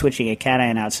dealing with switching a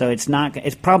cation out. So it's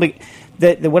probably,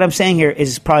 what I'm saying here is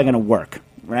it's probably going to work,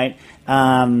 right?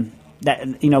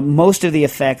 Most of the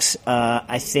effects,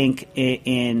 I think,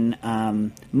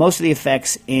 most of the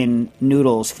effects in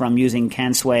noodles from using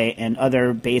kansui and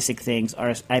other basic things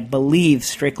are, I believe,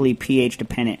 strictly pH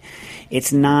dependent.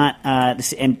 It's not,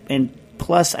 and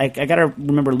plus, I got to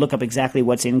remember to look up exactly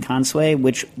what's in kansui,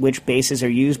 which bases are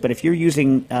used. But if you're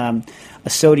using a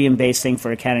sodium-based thing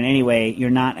for a cation anyway, you're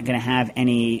not going to have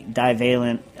any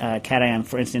divalent cation,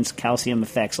 for instance, calcium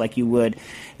effects like you would.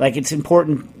 Like, it's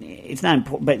important. It's not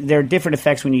important, but there are different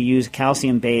effects when you use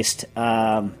calcium-based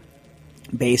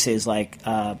bases like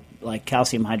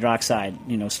calcium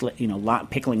hydroxide,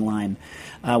 pickling lime.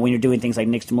 When you're doing things like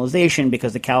nixtamalization,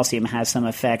 because the calcium has some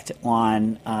effect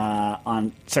on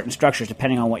certain structures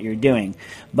depending on what you're doing.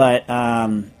 But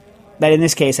in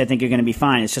this case, I think you're going to be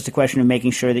fine. It's just a question of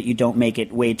making sure that you don't make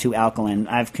it way too alkaline.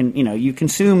 You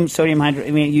consume sodium hydro.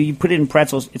 You put it in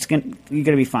pretzels. You're going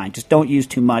to be fine. Just don't use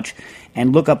too much,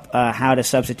 and look up how to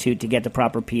substitute to get the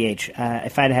proper pH.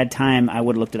 If I'd had time, I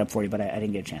would have looked it up for you, but I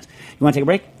didn't get a chance. You want to take a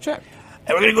break? Sure.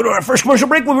 And we're going to go to our first commercial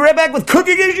break. We'll be right back with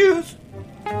cooking issues.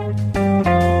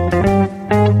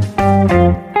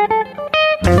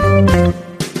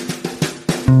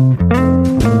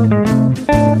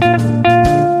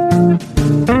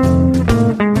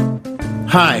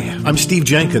 Hi, I'm Steve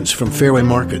Jenkins from Fairway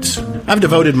Markets. I've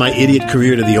devoted my idiot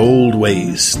career to the old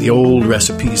ways, the old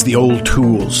recipes, the old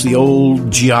tools, the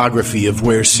old geography of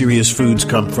where serious foods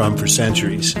come from for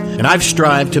centuries. And I've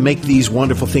strived to make these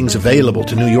wonderful things available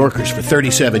to New Yorkers for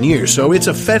 37 years, so it's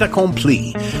a fait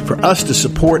accompli for us to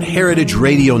support Heritage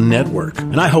Radio Network.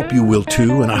 And I hope you will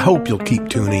too, and I hope you'll keep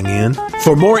tuning in.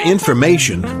 For more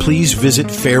information, please visit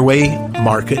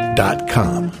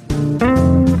fairwaymarket.com.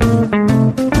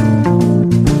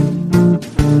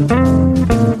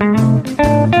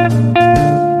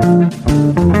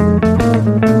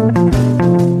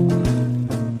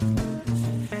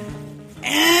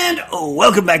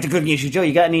 Welcome back to Cooking Issues, Joe.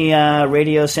 You got any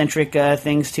radio-centric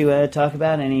things to talk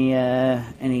about?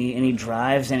 Any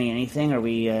drives? Anything? Are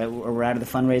we're out of the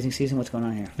fundraising season? What's going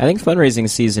on here? I think fundraising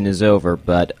season is over,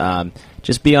 but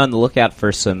just be on the lookout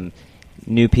for some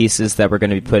new pieces that we're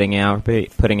going to be putting out. We're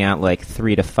putting out like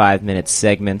 3 to 5 minute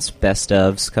segments, best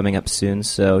ofs coming up soon.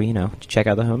 So check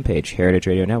out the homepage,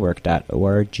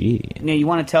 heritageradionetwork.org. Now, you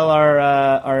want to tell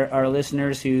our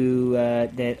listeners who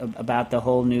about the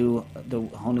whole new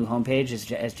homepage?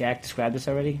 Has Jack described this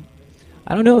already?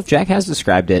 I don't know if Jack has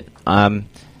described it,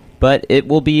 but it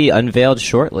will be unveiled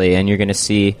shortly, and you're going to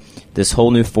see this whole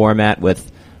new format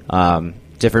with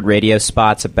different radio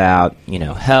spots about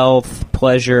health,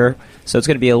 pleasure. So it's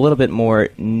going to be a little bit more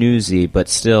newsy, but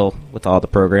still with all the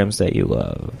programs that you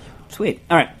love. Sweet.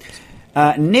 All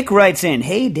right. Nick writes in,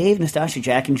 "Hey, Dave, Nastasha,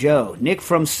 Jack, and Joe. Nick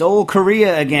from Seoul,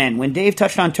 Korea again. When Dave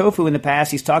touched on tofu in the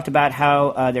past, he's talked about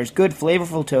how there's good,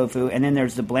 flavorful tofu, and then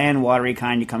there's the bland, watery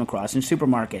kind you come across in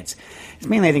supermarkets. It's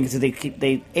mainly, I think, because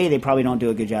they probably don't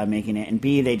do a good job making it, and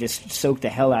B, they just soak the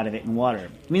hell out of it in water.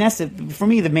 I mean, for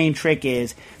me, the main trick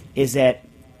is that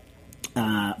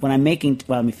when I'm making...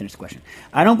 Well, let me finish the question.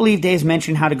 I don't believe Dave's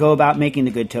mentioned how to go about making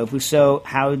the good tofu, so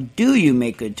how do you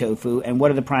make good tofu, and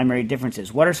what are the primary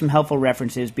differences? What are some helpful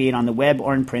references, be it on the web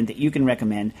or in print, that you can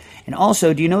recommend? And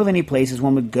also, do you know of any places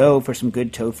one would go for some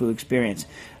good tofu experience?"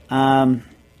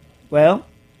 Well,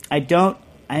 I don't...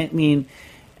 I mean...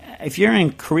 If you're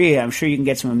in Korea, I'm sure you can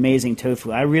get some amazing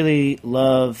tofu. I really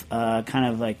love kind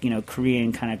of like,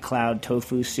 Korean kind of cloud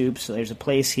tofu soups. So there's a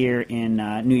place here in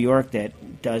New York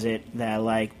that does it that I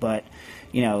like, but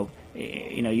you're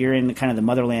in kind of the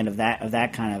motherland of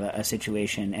that kind of a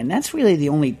situation, and that's really the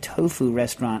only tofu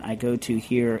restaurant I go to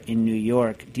here in New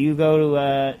York. Do you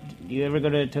ever go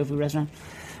to a tofu restaurant?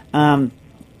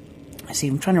 See,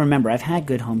 I'm trying to remember. I've had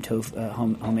good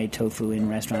homemade tofu in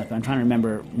restaurants, but I'm trying to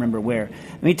remember where.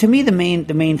 I mean, to me, the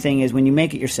main thing is when you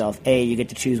make it yourself. A, you get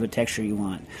to choose what texture you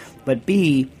want, but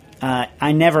B,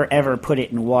 I never ever put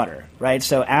it in water, right?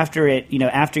 So after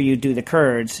you do the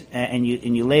curds and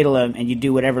you ladle them and you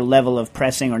do whatever level of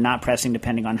pressing or not pressing,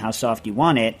 depending on how soft you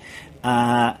want it,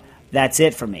 that's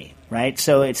it for me, right?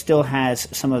 So it still has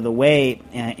some of the whey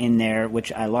in there,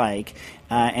 which I like.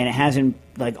 And it hasn't,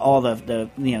 like, all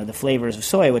the flavors of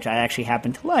soy, which I actually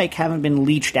happen to like, haven't been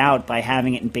leached out by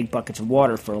having it in big buckets of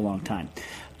water for a long time.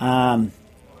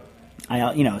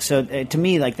 So to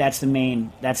me, like, that's the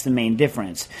main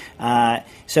difference.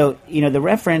 So the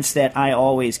reference that I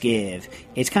always give,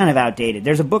 it's kind of outdated.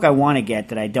 There's a book I want to get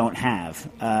that I don't have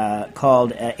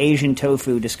called Asian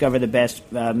Tofu: Discover the Best,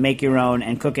 Make Your Own,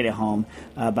 and Cook It at Home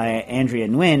by Andrea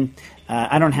Nguyen.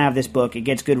 I don't have this book. It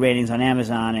gets good ratings on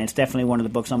Amazon, and it's definitely one of the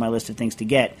books on my list of things to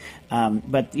get.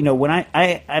 But when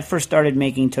I first started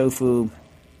making tofu,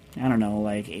 I don't know,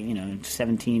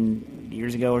 17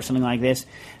 years ago or something like this.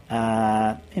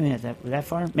 Maybe not that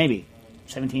far. Maybe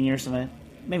 17 years.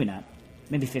 Maybe not.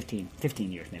 Maybe 15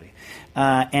 years, maybe.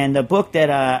 And the book that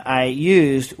I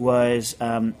used was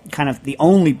kind of the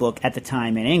only book at the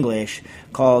time in English,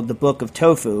 called The Book of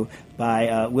Tofu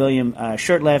by William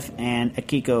Shurtleff and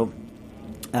Akiko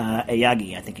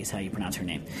Ayagi, I think is how you pronounce her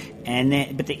name. And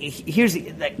then,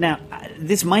 now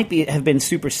this might have been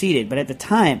superseded, but at the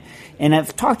time, and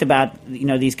I've talked about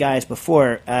these guys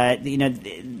before.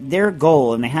 Their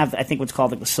goal, and they have, I think, what's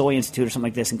called the Soy Institute or something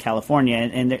like this in California,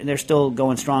 and they're still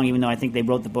going strong, even though I think they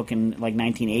wrote the book in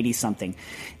 1980 something.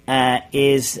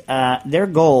 Their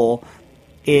goal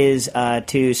is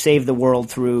to save the world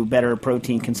through better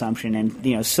protein consumption.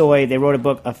 And soy, they wrote a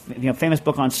book, a famous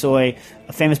book on soy,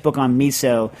 a famous book on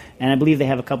miso, and I believe they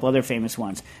have a couple other famous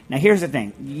ones. Now here's the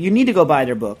thing: you need to go buy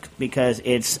their book because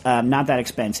it's not that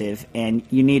expensive, and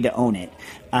you need to own it.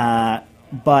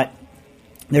 But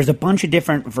there's a bunch of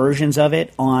different versions of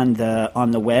it on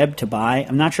the web to buy.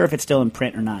 I'm not sure if it's still in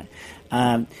print or not.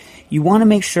 You want to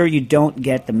make sure you don't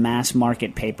get the mass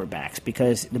market paperbacks,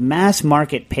 because the mass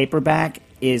market paperback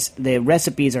is the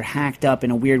recipes are hacked up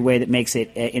in a weird way that makes it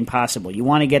impossible. You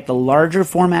want to get the larger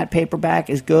format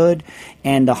paperback is good,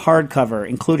 and the hardcover,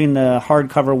 including the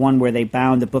hardcover one where they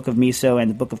bound the Book of Miso and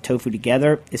the Book of Tofu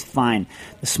together, is fine.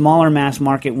 The smaller mass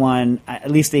market one, at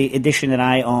least the edition that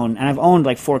I own, and I've owned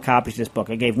like 4 copies of this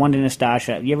book. I gave one to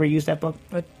Nastasha. Have you ever used that book?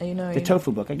 The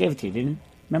Tofu book. I gave it to you, didn't I?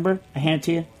 Remember? I handed it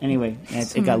to you? Anyway,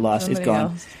 it got lost. It's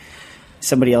gone.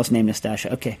 Somebody else named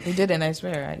Nastasha. Okay. You didn't, I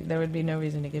swear. There would be no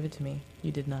reason to give it to me.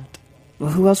 You did not.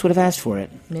 Well, who else would have asked for it?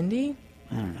 Mindy?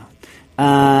 I don't know.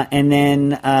 And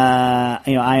then,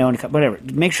 I own a couple, whatever.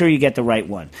 Make sure you get the right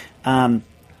one.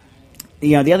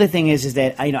 the other thing is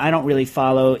that I don't really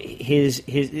follow his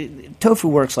tofu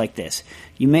works like this.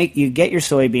 You get your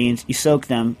soybeans, you soak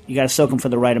them. You got to soak them for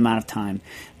the right amount of time.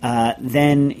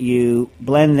 Then you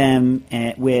blend them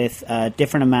with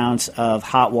different amounts of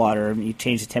hot water. You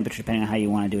change the temperature depending on how you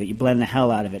want to do it. You blend the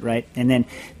hell out of it, right? And then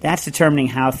that's determining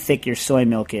how thick your soy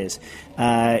milk is.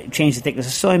 Change the thickness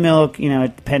of soy milk,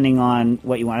 depending on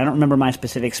what you want. I don't remember my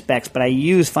specific specs, but I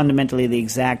use fundamentally the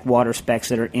exact water specs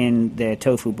that are in the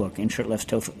tofu book, in Shirtleff's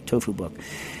tofu book.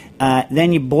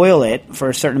 Then you boil it for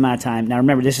a certain amount of time. Now,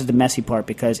 remember, this is the messy part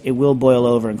because it will boil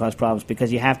over and cause problems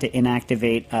because you have to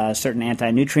inactivate certain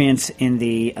anti-nutrients in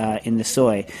the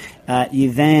soy.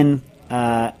 You then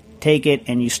take it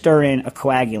and you stir in a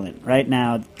coagulant. Right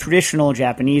now, traditional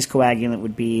Japanese coagulant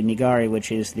would be nigari,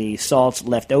 which is the salts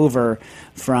left over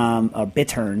from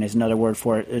bittern is another word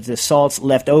for it. It's the salts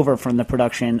left over from the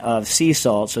production of sea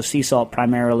salt. So sea salt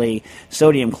primarily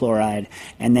sodium chloride,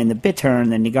 and then the bittern,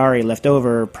 the nigari left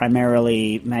over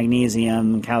primarily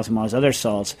magnesium, calcium, all those other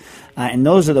salts. And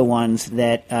those are the ones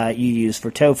that you use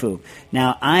for tofu.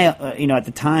 Now, I, at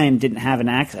the time didn't have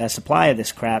a supply of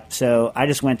this crap, so I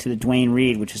just went to the Duane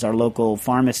Reade, which is our local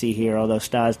pharmacy here. Although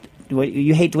Stas,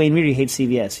 you hate Duane Reade or you hate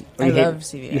CVS? Or I love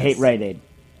CVS. You hate Rite Aid.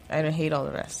 I don't hate all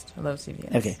the rest. I love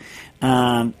CVS. Okay.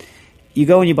 You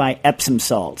go and you buy Epsom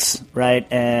salts, right?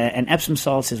 And Epsom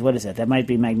salts is, what is that? That might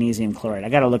be magnesium chloride. I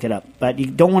got to look it up. But you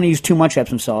don't want to use too much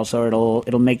Epsom salts or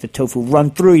it'll make the tofu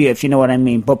run through you, if you know what I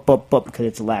mean. Because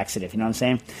it's a laxative, you know what I'm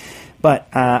saying? But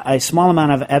a small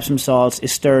amount of Epsom salts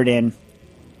is stirred in.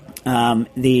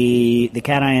 The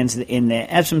cations in the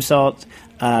Epsom salt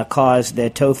cause the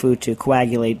tofu to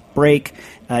coagulate, break.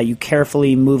 You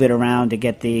carefully move it around to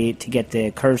get the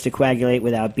curds to coagulate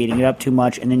without beating it up too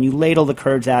much, and then you ladle the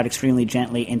curds out extremely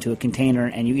gently into a container,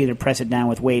 and you either press it down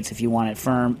with weights if you want it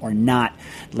firm or not.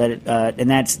 Let it, and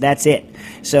that's it.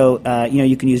 So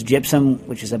you can use gypsum,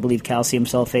 which is I believe calcium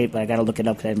sulfate, but I got to look it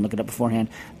up because I didn't look it up beforehand.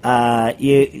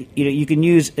 You can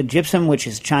use a gypsum, which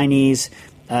is Chinese.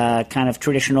 Kind of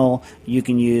traditional. You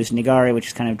can use nigari, which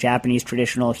is kind of Japanese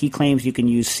traditional. He claims you can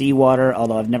use seawater,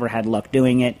 although I've never had luck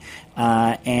doing it.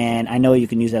 And I know you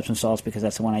can use Epsom salts because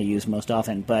that's the one I use most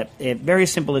often. But very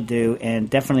simple to do and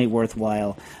definitely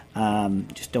worthwhile.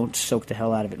 Just don't soak the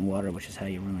hell out of it in water, which is how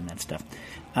you ruin that stuff.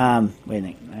 What do you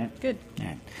think? All right? Good.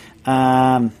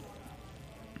 All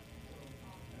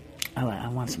right. I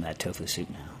want some of that tofu soup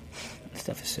now. That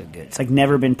stuff is so good. It's like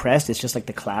never been pressed. It's just like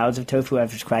the clouds of tofu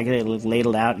I've just coagulated,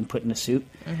 ladled out, and put in a soup.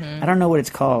 Mm-hmm. I don't know what it's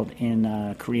called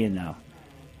in Korean, though.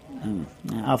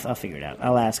 I'll figure it out.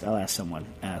 I'll ask someone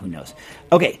who knows.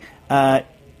 Okay,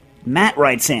 Matt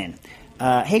writes in,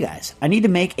 hey guys, I need to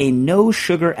make a no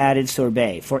sugar added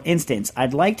sorbet. For instance,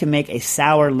 I'd like to make a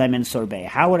sour lemon sorbet.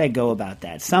 How would I go about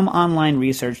that? Some online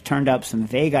research turned up some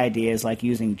vague ideas like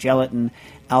using gelatin,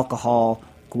 alcohol,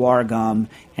 guar gum,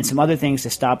 and some other things to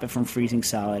stop it from freezing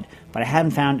solid, but I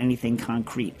haven't found anything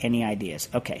concrete. Any ideas?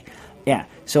 Okay. Yeah.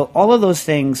 So all of those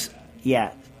things,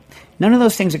 yeah. None of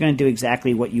those things are going to do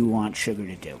exactly what you want sugar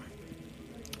to do.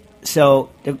 So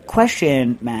the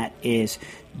question, Matt, is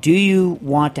do you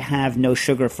want to have no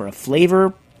sugar for a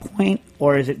flavor point,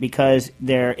 or is it because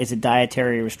there is a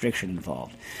dietary restriction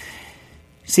involved?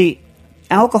 See,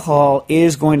 alcohol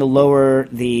is going to lower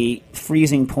the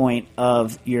freezing point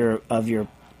of your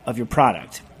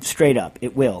product. Straight up,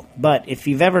 it will. But if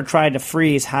you've ever tried to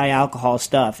freeze high alcohol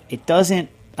stuff, it doesn't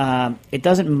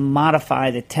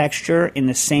modify the texture in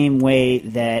the same way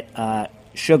that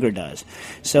sugar does.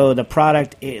 So the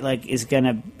product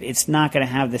it's not gonna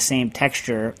have the same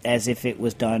texture as if it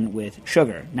was done with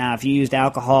sugar. Now, if you used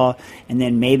alcohol and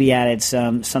then maybe added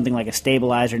something like a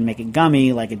stabilizer to make it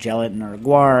gummy, like a gelatin or a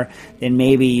guar, then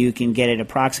maybe you can get it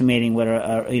approximating what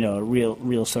a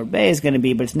real sorbet is going to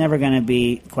be, but it's never going to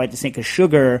be quite the same because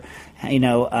sugar,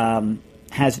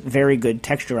 has very good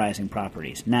texturizing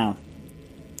properties. Now,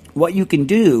 what you can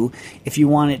do if you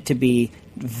want it to be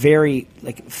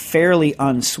fairly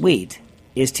unsweet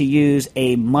is to use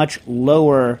a much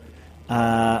lower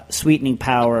sweetening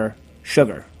power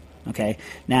sugar. Okay.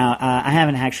 Now I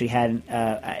haven't actually had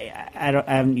I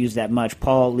haven't used that much.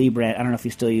 Paul Liebrandt, I don't know if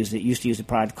he still uses it. Used to use a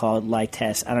product called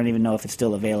Lytess. I don't even know if it's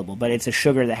still available, but it's a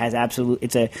sugar that has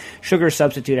it's a sugar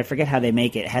substitute. I forget how they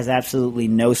make it. It has absolutely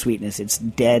no sweetness. It's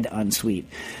dead unsweet.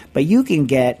 But you can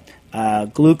get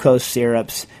glucose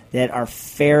syrups that are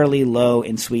fairly low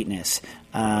in sweetness.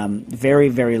 Very,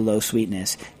 very low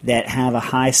sweetness that have a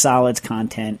high solids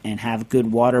content and have good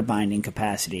water binding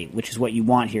capacity, which is what you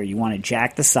want here. You want to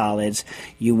jack the solids,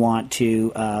 you want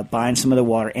to bind some of the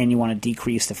water, and you want to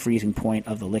decrease the freezing point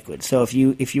of the liquid. So if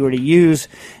you were to use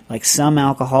like some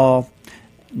alcohol,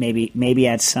 maybe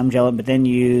add some gelatin, but then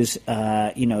use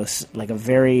like a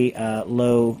very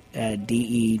low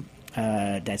DE.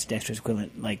 That's dextrose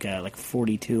equivalent, like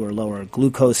 42 or lower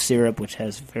glucose syrup, which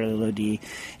has fairly low DE.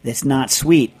 That's not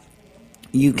sweet.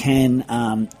 You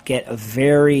can get a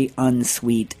very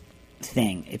unsweet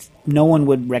thing. No one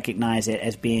would recognize it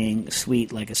as being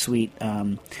sweet, like a sweet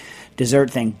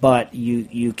dessert thing, but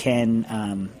you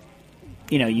can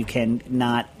you can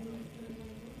not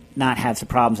have the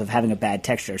problems of having a bad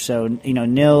texture. So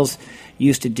Nils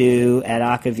used to do at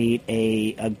Akavit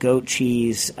a goat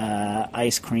cheese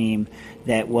ice cream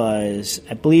that was,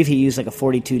 I believe he used like a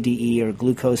 42 DE or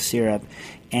glucose syrup,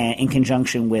 and in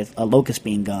conjunction with a locust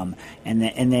bean gum, and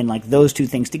then like those two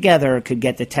things together could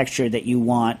get the texture that you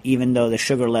want, even though the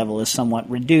sugar level is somewhat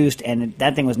reduced. And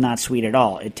that thing was not sweet at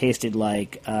all. It tasted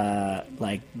like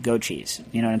goat cheese.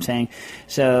 You know what I'm saying?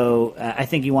 So I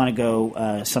think you want to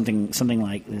go something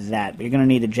like that. But you're going to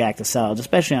need to jack the solids,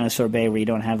 especially on a sorbet where you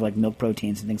don't have like milk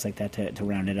proteins and things like that to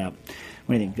round it up.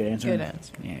 What do you think? Good answer? Good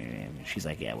answer. Yeah. She's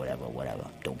like, yeah, whatever.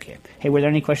 Don't care. Hey, were there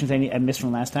any questions I missed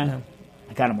from last time? No.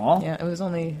 I got them all? Yeah, it was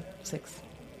only 6.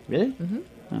 Really? Mm-hmm.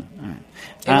 Oh, all right.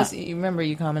 It was, you remember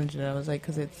you commented, I was like,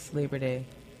 because it's Labor Day.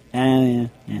 Yeah.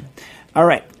 All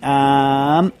right.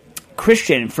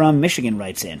 Christian from Michigan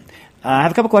writes in. I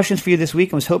have a couple questions for you this week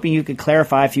and was hoping you could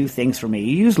clarify a few things for me.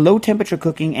 You use low-temperature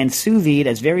cooking and sous vide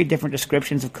as very different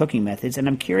descriptions of cooking methods, and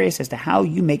I'm curious as to how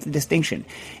you make the distinction.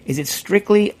 Is it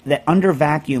strictly that under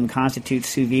vacuum constitutes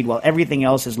sous vide while everything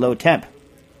else is low temp?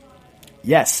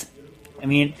 Yes. I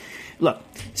mean, look,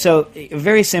 so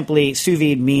very simply, sous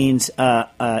vide means in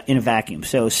a vacuum.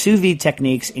 So sous vide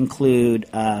techniques include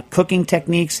cooking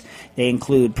techniques. They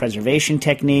include preservation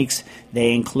techniques.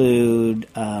 They include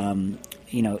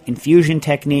infusion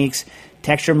techniques,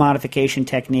 texture modification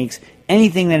techniques.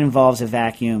 Anything that involves a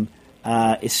vacuum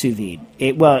is sous vide.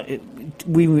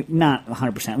 We not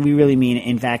 100%. We really mean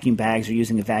in vacuum bags or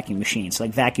using a vacuum machine. So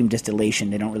like vacuum distillation,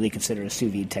 they don't really consider a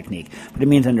sous vide technique, but it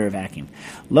means under a vacuum.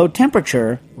 Low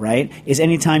temperature, right, is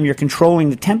any time you're controlling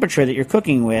the temperature that you're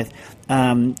cooking with,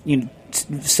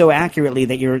 so accurately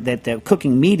that the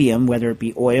cooking medium, whether it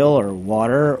be oil or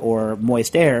water or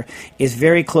moist air, is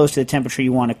very close to the temperature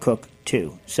you want to cook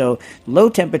to. So low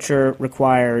temperature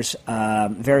requires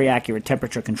very accurate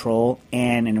temperature control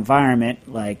and an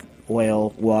environment like oil,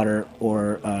 water,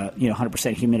 or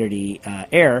 100% humidity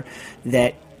air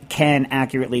that can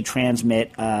accurately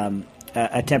transmit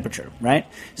a temperature, right?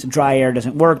 So dry air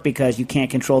doesn't work because you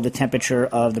can't control the temperature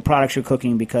of the products you're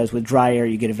cooking, because with dry air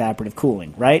you get evaporative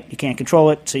cooling, right? You can't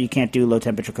control it, so you can't do low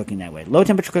temperature cooking that way. Low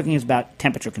temperature cooking is about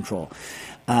temperature control.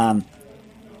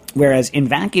 Whereas in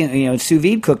vacuum, sous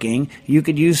vide cooking, you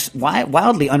could use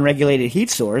wildly unregulated heat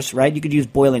source, right? You could use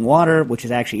boiling water, which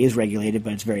is regulated,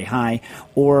 but it's very high,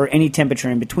 or any temperature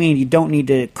in between. You don't need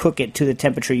to cook it to the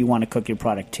temperature you want to cook your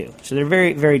product to. So they're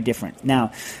very, very different.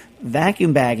 Now,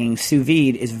 vacuum bagging, sous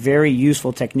vide, is a very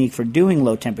useful technique for doing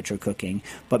low temperature cooking,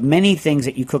 but many things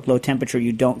that you cook low temperature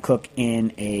you don't cook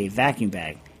in a vacuum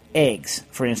bag. Eggs,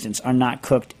 for instance, are not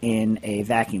cooked in a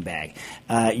vacuum bag.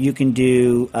 You can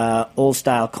do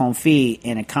old-style confit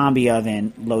in a combi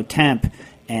oven, low temp,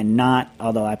 and not,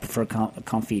 although I prefer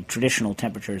confit traditional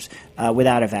temperatures,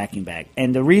 without a vacuum bag.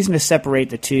 And the reason to separate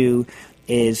the two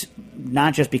is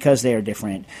not just because they are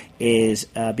different, is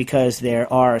because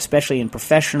there are, especially in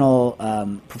professional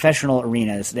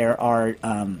arenas, there are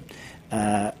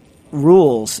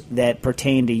rules that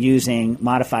pertain to using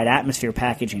modified atmosphere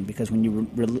packaging, because when you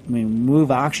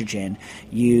remove oxygen,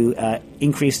 you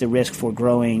increase the risk for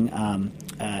growing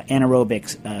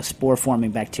anaerobic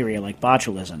spore-forming bacteria like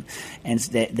botulism,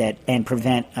 and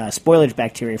prevent spoilage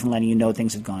bacteria from letting you know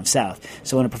things have gone south.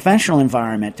 So in a professional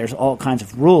environment, there's all kinds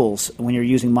of rules when you're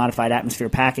using modified atmosphere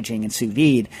packaging and sous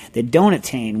vide that don't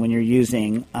attain when you're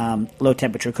using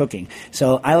low-temperature cooking.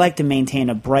 So I like to maintain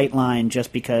a bright line,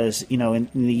 just because, in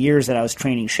the years that I was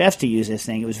training chefs to use this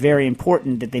thing, it was very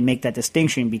important that they make that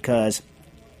distinction, because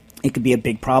it could be a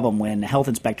big problem when the health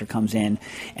inspector comes in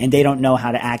and they don't know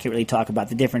how to accurately talk about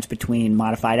the difference between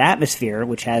modified atmosphere,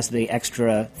 which has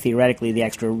theoretically the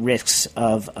extra risks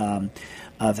of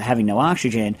having no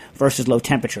oxygen, versus low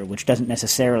temperature, which doesn't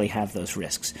necessarily have those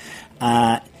risks.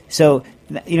 So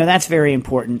that's very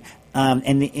important.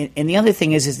 And the other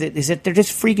thing is that they're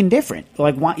just freaking different.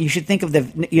 Like, you should think of the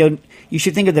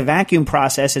vacuum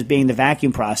process as being the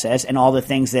vacuum process and all the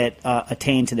things that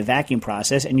attain to the vacuum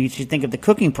process, and you should think of the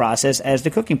cooking process as the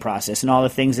cooking process and all the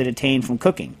things that attain from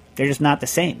cooking. They're just not the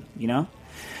same,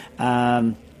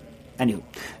 I knew.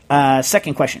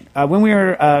 Second question. When we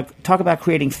talk about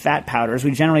creating fat powders,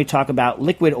 we generally talk about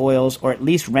liquid oils or at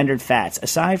least rendered fats.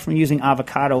 Aside from using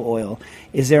avocado oil,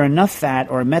 is there enough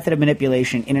fat or a method of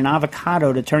manipulation in an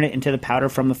avocado to turn it into the powder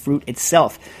from the fruit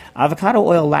itself? Avocado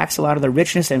oil lacks a lot of the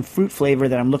richness and fruit flavor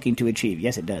that I'm looking to achieve.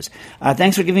 Yes, it does.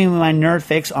 Thanks for giving me my nerd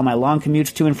fix on my long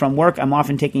commutes to and from work. I'm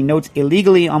often taking notes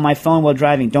illegally on my phone while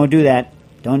driving. Don't do that.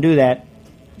 Don't do that.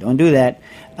 Don't do that.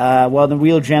 Well, the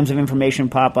real gems of information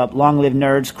pop up. Long live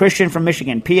nerds. Christian from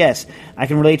Michigan. P.S. I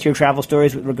can relate to your travel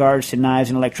stories with regards to knives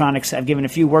and electronics. I've given a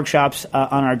few workshops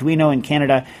on Arduino in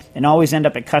Canada and always end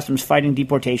up at customs fighting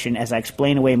deportation as I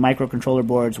explain away microcontroller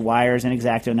boards, wires, and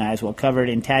X-Acto knives while covered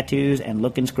in tattoos and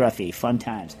looking scruffy. Fun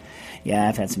times. Yeah,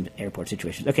 I've had some airport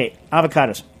situations. Okay,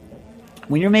 avocados.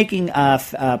 When you're making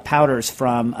powders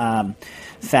from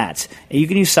fats, you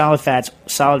can use solid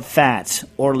fats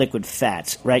or liquid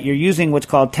fats, right? You're using what's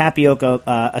called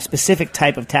tapioca, a specific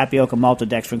type of tapioca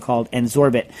maltodextrin called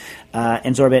Ensorbit.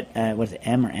 What is it,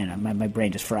 M or N? My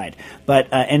brain just fried. But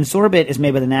Ensorbit is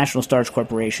made by the National Starch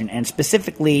Corporation, and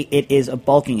specifically it is a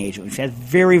bulking agent, which has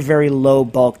very, very low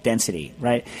bulk density,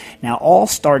 right? Now, all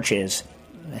starches,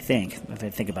 I think, if I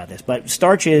think about this, but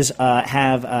starches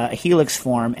have a helix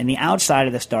form, and the outside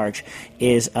of the starch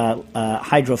is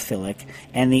hydrophilic,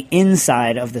 and the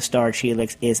inside of the starch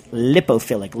helix is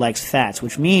lipophilic, like fats,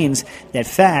 which means that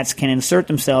fats can insert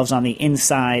themselves on the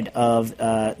inside of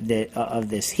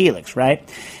this helix, right?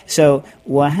 So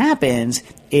what happens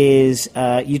is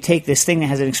you take this thing that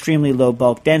has an extremely low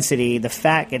bulk density, the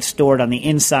fat gets stored on the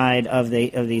inside of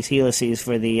these helices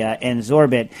for the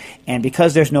Ensorbit, and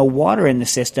because there's no water in the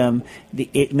system,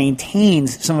 it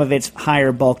maintains some of its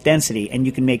higher bulk density, and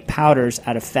you can make powders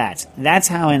out of fats. That's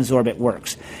how Ensorbit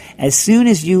works. As soon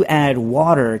as you add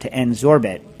water to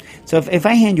Ensorbit, so if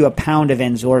I hand you a pound of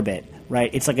Ensorbit, right,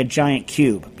 it's like a giant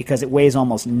cube because it weighs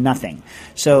almost nothing.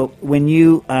 So when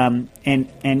you and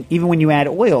even when you add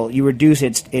oil, you reduce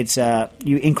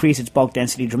you increase its bulk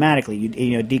density dramatically.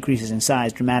 It decreases in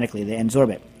size dramatically, the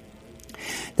Ensorbit.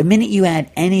 The minute you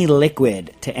add any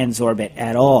liquid to Ensorbit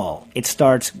at all, it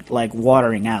starts like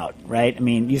watering out, right? I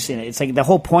mean, you've seen it. It's like the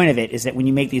whole point of it is that when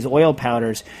you make these oil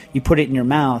powders, you put it in your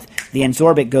mouth, the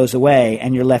Ensorbit goes away,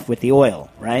 and you're left with the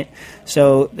oil, right?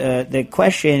 So the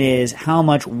question is, how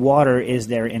much water is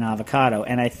there in avocado?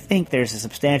 And I think there's a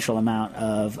substantial amount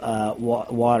of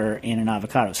water in an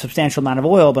avocado. Substantial amount of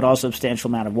oil, but also a substantial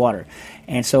amount of water.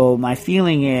 And so my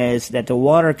feeling is that the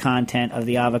water content of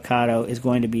the avocado is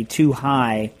going to be too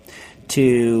high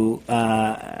to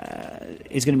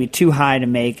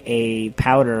make a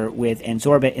powder with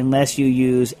Ensorbit unless you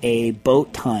use a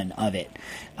boat ton of it.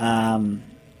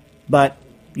 But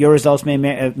your results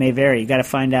may vary. You got to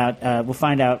find out. We'll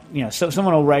find out. So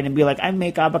someone will write and be like, "I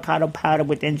make avocado powder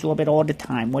with Ensorbit all the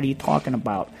time. What are you talking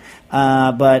about?"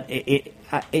 But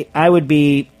I would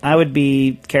be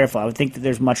careful. I would think that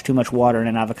there's much too much water in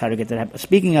an avocado to get that happen.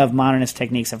 Speaking of modernist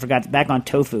techniques, I forgot, back on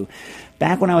tofu.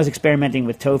 Back when I was experimenting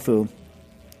with tofu,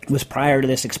 was prior to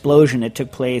this explosion that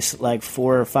took place like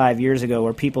 4 or 5 years ago,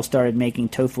 where people started making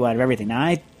tofu out of everything. Now,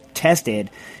 I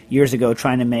tested years ago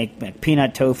trying to make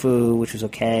peanut tofu, which was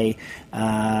okay,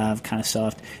 kind of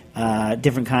soft,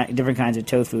 different kinds of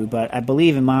tofu. But I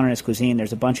believe in modernist cuisine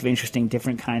there's a bunch of interesting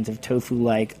different kinds of tofu,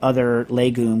 like other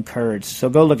legume curds. So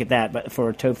go look at that. But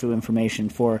for tofu information,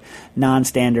 for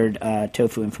non-standard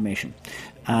tofu information,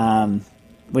 what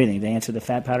do you think? They answered the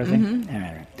fat powder thing. Mm-hmm. All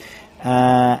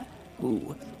right.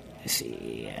 Let's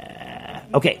see.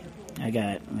 Okay.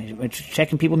 I'm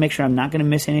checking people, make sure I'm not going to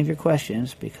miss any of your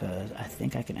questions, because I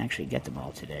think I can actually get them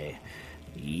all today.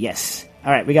 Yes.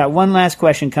 All right, we got one last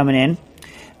question coming in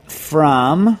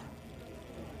from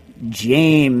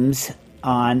James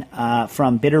from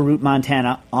Bitterroot,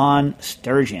 Montana, on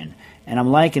sturgeon. And I'm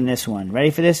liking this one.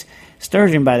 Ready for this?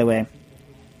 Sturgeon, by the way.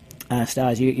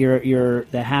 Stas, you're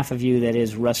the half of you that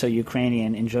is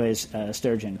Russo-Ukrainian enjoys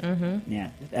sturgeon. Mm-hmm.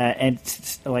 Yeah, and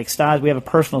like Stas, we have a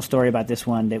personal story about this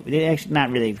one that actually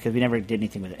not really, because we never did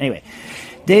anything with it. Anyway,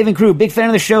 Dave and crew, big fan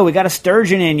of the show. We got a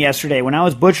sturgeon in yesterday. When I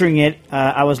was butchering it,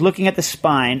 I was looking at the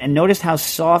spine and noticed how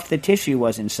soft the tissue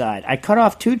was inside. I cut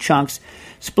off 2 chunks,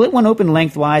 split one open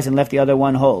lengthwise, and left the other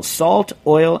one whole. Salt,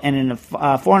 oil, and in a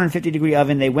 450-degree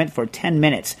oven, they went for 10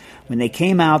 minutes. When they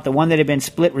came out, the one that had been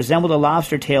split resembled a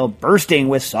lobster tail bursting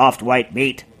with soft white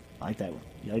meat. I like that one.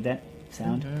 You like that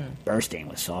sound? Mm-hmm. Bursting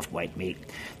with soft white meat.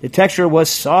 The texture was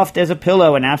soft as a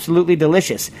pillow and absolutely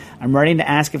delicious. I'm writing to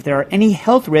ask if there are any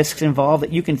health risks involved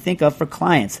that you can think of for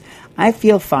clients. I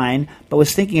feel fine, but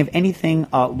was thinking of anything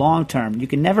long-term. You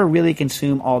can never really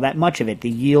consume all that much of it. The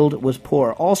yield was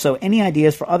poor. Also, any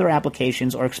ideas for other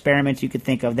applications or experiments you could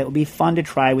think of that would be fun to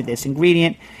try with this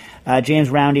ingredient? James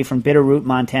Roundy from Bitterroot,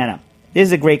 Montana. This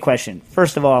is a great question.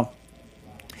 First of all,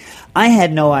 I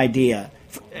had no idea.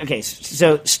 Okay,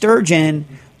 so sturgeon,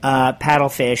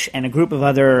 paddlefish, and a group of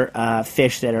other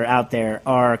fish that are out there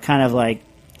are kind of like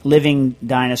living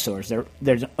dinosaurs.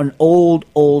 They're an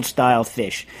old style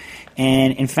fish.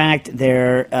 And in fact,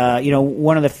 they're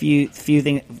one of the few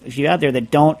things out there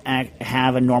that don't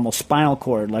have a normal spinal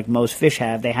cord like most fish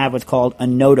have. They have what's called a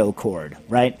notochord,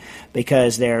 right?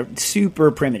 Because they're super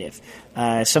primitive.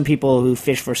 Some people who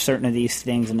fish for certain of these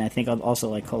things, and I think also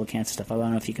like coelacanths stuff, I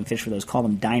don't know if you can fish for those, call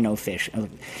them dino fish.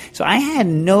 So I had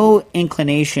no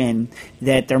inclination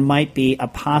that there might be a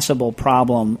possible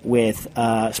problem with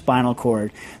spinal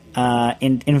cord.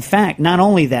 In fact, not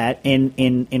only that,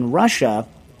 in Russia,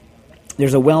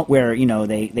 there's a well where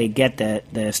they get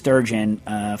the sturgeon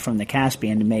from the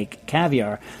Caspian to make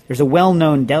caviar. There's a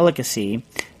well-known delicacy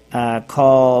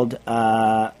called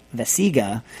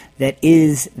vasiga that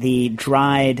is the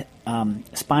dried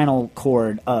spinal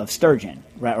cord of sturgeon,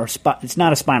 right? Or it's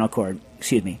not a spinal cord.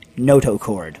 Excuse me,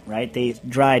 notochord, right? They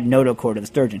dried notochord of the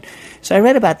sturgeon. So I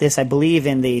read about this, I believe,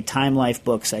 in the Time Life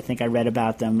books. I think I read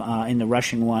about them in the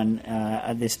Russian one.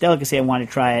 This delicacy, I wanted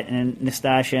to try it, and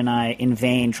Nastasia and I, in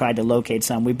vain, tried to locate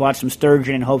some. We bought some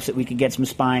sturgeon in hopes that we could get some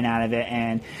spine out of it,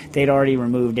 and they'd already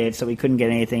removed it, so we couldn't get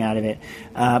anything out of it.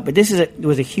 But this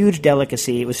was a huge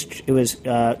delicacy. It was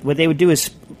what they would do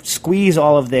is squeeze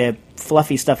all of the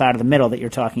fluffy stuff out of the middle that you're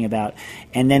talking about,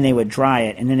 and then they would dry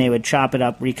it, and then they would chop it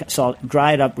up,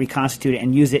 dry it up, reconstitute it,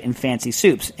 and use it in fancy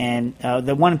soups. And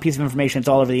the one piece of information that's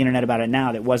all over the internet about it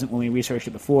now that wasn't when we researched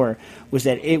it before was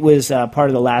that it was part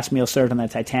of the last meal served on the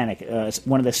Titanic.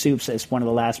 One of the soups, as one of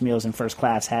the last meals in first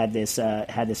class, had this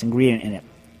ingredient in it.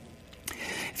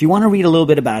 If you want to read a little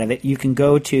bit about it, you can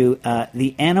go to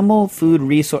the Animal Food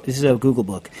Resource. This is a Google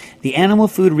book. The Animal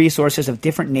Food Resources of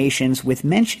Different Nations, with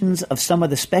mentions of some of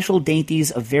the special dainties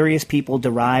of various people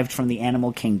derived from the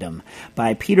animal kingdom,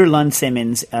 by Peter Lund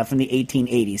Simmons from the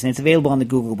 1880s, and it's available on the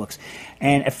Google books.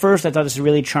 And at first, I thought this was a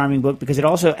really charming book because it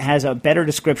also has a better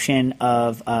description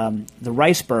of the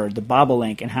rice bird, the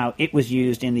bobolink, and how it was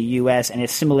used in the U.S. and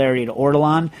its similarity to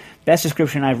ortolan. Best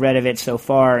description I've read of it so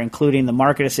far, including The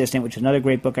Market Assistant, which is another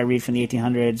great book I read from the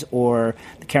 1800s, or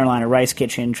The Carolina Rice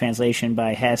Kitchen, translation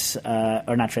by Hess,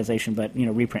 or not translation, but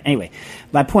reprint. Anyway,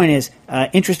 my point is,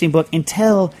 interesting book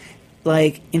until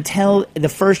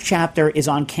the first chapter is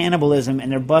on cannibalism,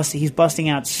 and he's busting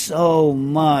out so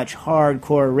much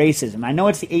hardcore racism. I know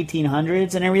it's the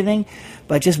 1800s and everything,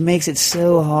 but it just makes it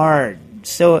so hard.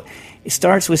 So it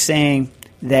starts with saying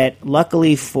that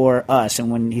luckily for us,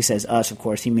 and when he says us, of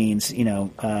course, he means,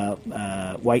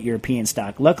 white European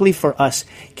stock. Luckily for us,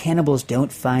 cannibals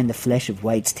don't find the flesh of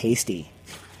whites tasty.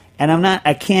 And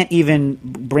I can't even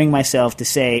bring myself to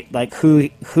say, like,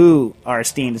 who are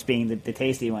esteemed as being the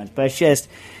tasty ones. But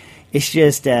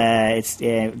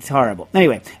it's horrible.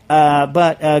 Anyway,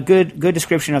 but good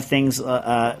description of things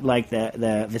like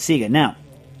the vasiga. Now,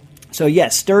 so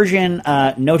yes, sturgeon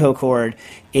notochord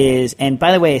is, and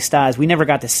by the way, Stas, we never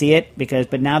got to see it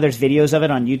but now there's videos of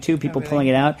it on YouTube, people pulling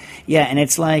it out. Yeah, and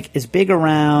it's like as big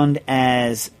around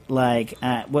as like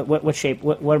what shape?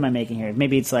 What am I making here?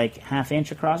 Maybe it's like ½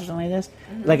 inch across or something like this,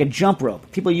 like a jump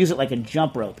rope. People use it like a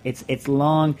jump rope. It's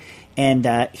long, and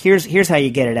here's how you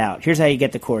get it out. Here's how you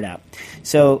get the cord out.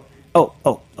 So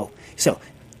so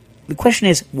the question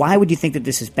is, why would you think that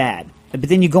this is bad? But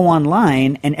then you go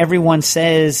online, and everyone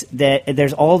says that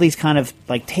there's all these kind of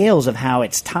like tales of how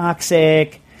it's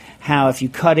toxic, how if you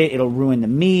cut it, it'll ruin the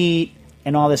meat,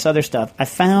 and all this other stuff. I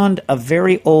found a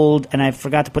very old, and I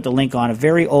forgot to put the link on, a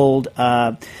very old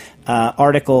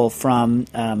article from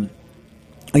a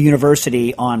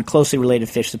university on closely related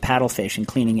fish, the paddlefish, and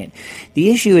cleaning it. The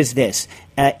issue is this.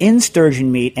 In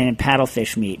sturgeon meat and in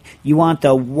paddlefish meat, you want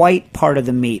the white part of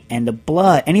the meat, and the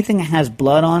blood, anything that has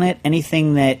blood on it,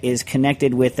 anything that is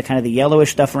connected with the kind of the yellowish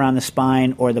stuff around the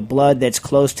spine, or the blood that's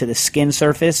close to the skin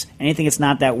surface, anything that's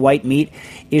not that white meat,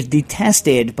 is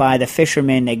detested by the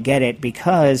fishermen that get it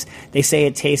because they say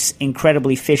it tastes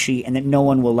incredibly fishy and that no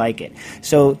one will like it.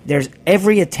 So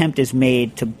every attempt is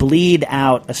made to bleed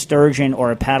out a sturgeon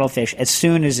or a paddlefish as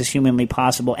soon as is humanly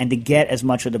possible and to get as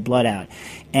much of the blood out.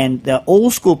 And the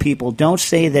old school people don't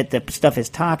say that the stuff is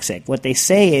toxic. What they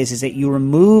say is that you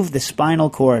remove the spinal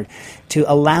cord to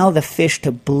allow the fish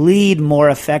to bleed more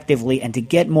effectively and to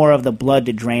get more of the blood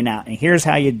to drain out. And here's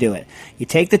how you do it. You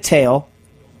take the tail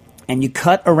and you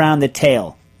cut around the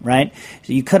tail, right?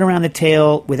 So you cut around the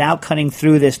tail without cutting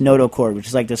through this notochord, which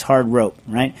is like this hard rope,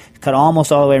 right? Cut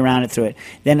almost all the way around it through it.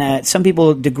 Then some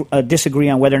people disagree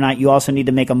on whether or not you also need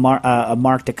to make a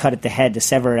mark to cut at the head to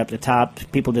sever it up the top.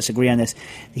 People disagree on this.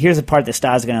 Here's the part that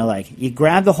Stas is going to like. You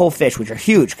grab the whole fish, which are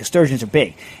huge because sturgeons are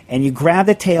big, and you grab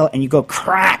the tail and you go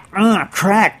crack,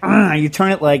 crack. You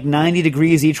turn it like 90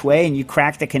 degrees each way and you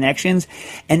crack the connections,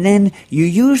 and then you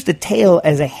use the tail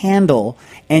as a handle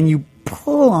and you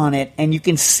pull on it, and you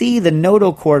can see the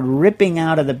notochord ripping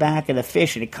out of the back of the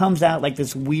fish, and it comes out like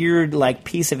this weird like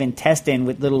piece of intestine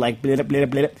with little like blip,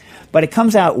 blip, blip, but it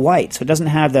comes out white, so it doesn't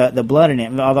have the blood in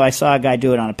it, although I saw a guy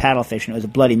do it on a paddlefish and it was a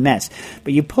bloody mess.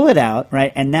 But you pull it out,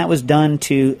 right, and that was done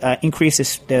to increase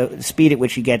the speed at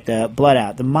which you get the blood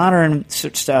out. The modern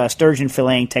sturgeon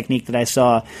filleting technique that I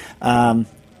saw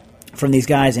from these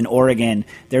guys in Oregon,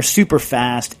 they're super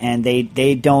fast, and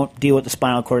they don't deal with the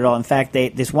spinal cord at all. In fact,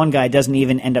 this one guy doesn't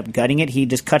even end up gutting it. He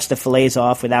just cuts the fillets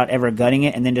off without ever gutting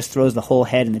it, and then just throws the whole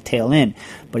head and the tail in.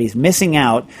 But he's missing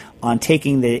out on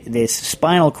taking this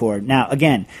spinal cord. Now,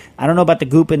 again, I don't know about the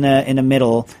goop in the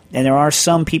middle, and there are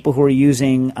some people who are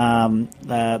using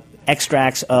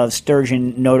extracts of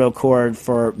sturgeon notochord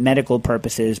for medical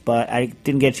purposes, but I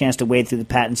didn't get a chance to wade through the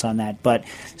patents on that. But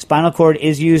spinal cord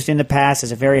is used in the past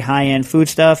as a very high-end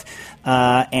foodstuff,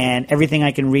 and everything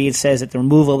I can read says that the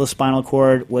removal of the spinal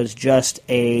cord was just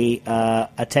a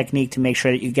technique to make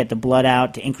sure that you get the blood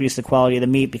out to increase the quality of the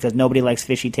meat, because nobody likes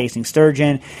fishy-tasting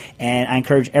sturgeon. And I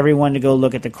encourage everyone to go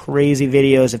look at the crazy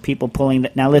videos of people pulling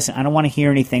now, listen, I don't want to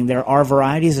hear anything. There are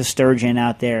varieties of sturgeon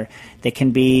out there that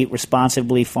can be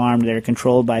responsibly farmed, that are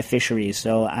controlled by fisheries.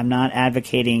 So I'm not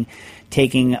advocating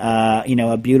taking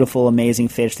a beautiful, amazing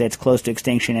fish that's close to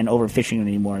extinction and overfishing it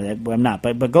anymore. I'm not.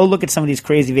 But go look at some of these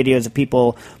crazy videos of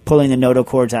people pulling the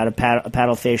notochords out of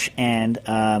paddlefish and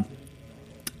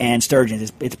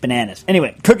sturgeons. It's bananas.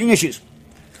 Anyway, cooking issues.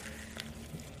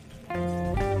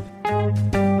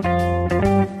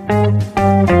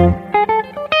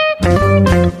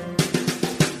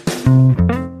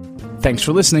 Thanks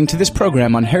for listening to this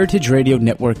program on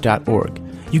heritageradionetwork.org.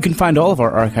 You can find all of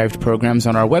our archived programs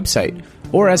on our website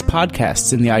or as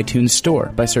podcasts in the iTunes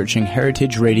Store by searching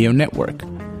Heritage Radio Network.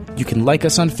 You can like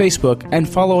us on Facebook and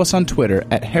follow us on Twitter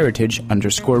at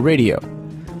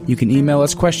heritage_radio. You can email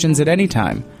us questions at any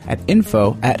time at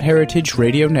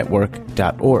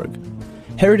info@heritageradionetwork.org.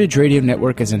 Heritage Radio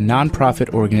Network is a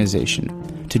non-profit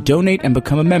organization. To donate and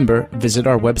become a member, visit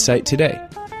our website today.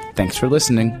 Thanks for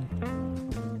listening.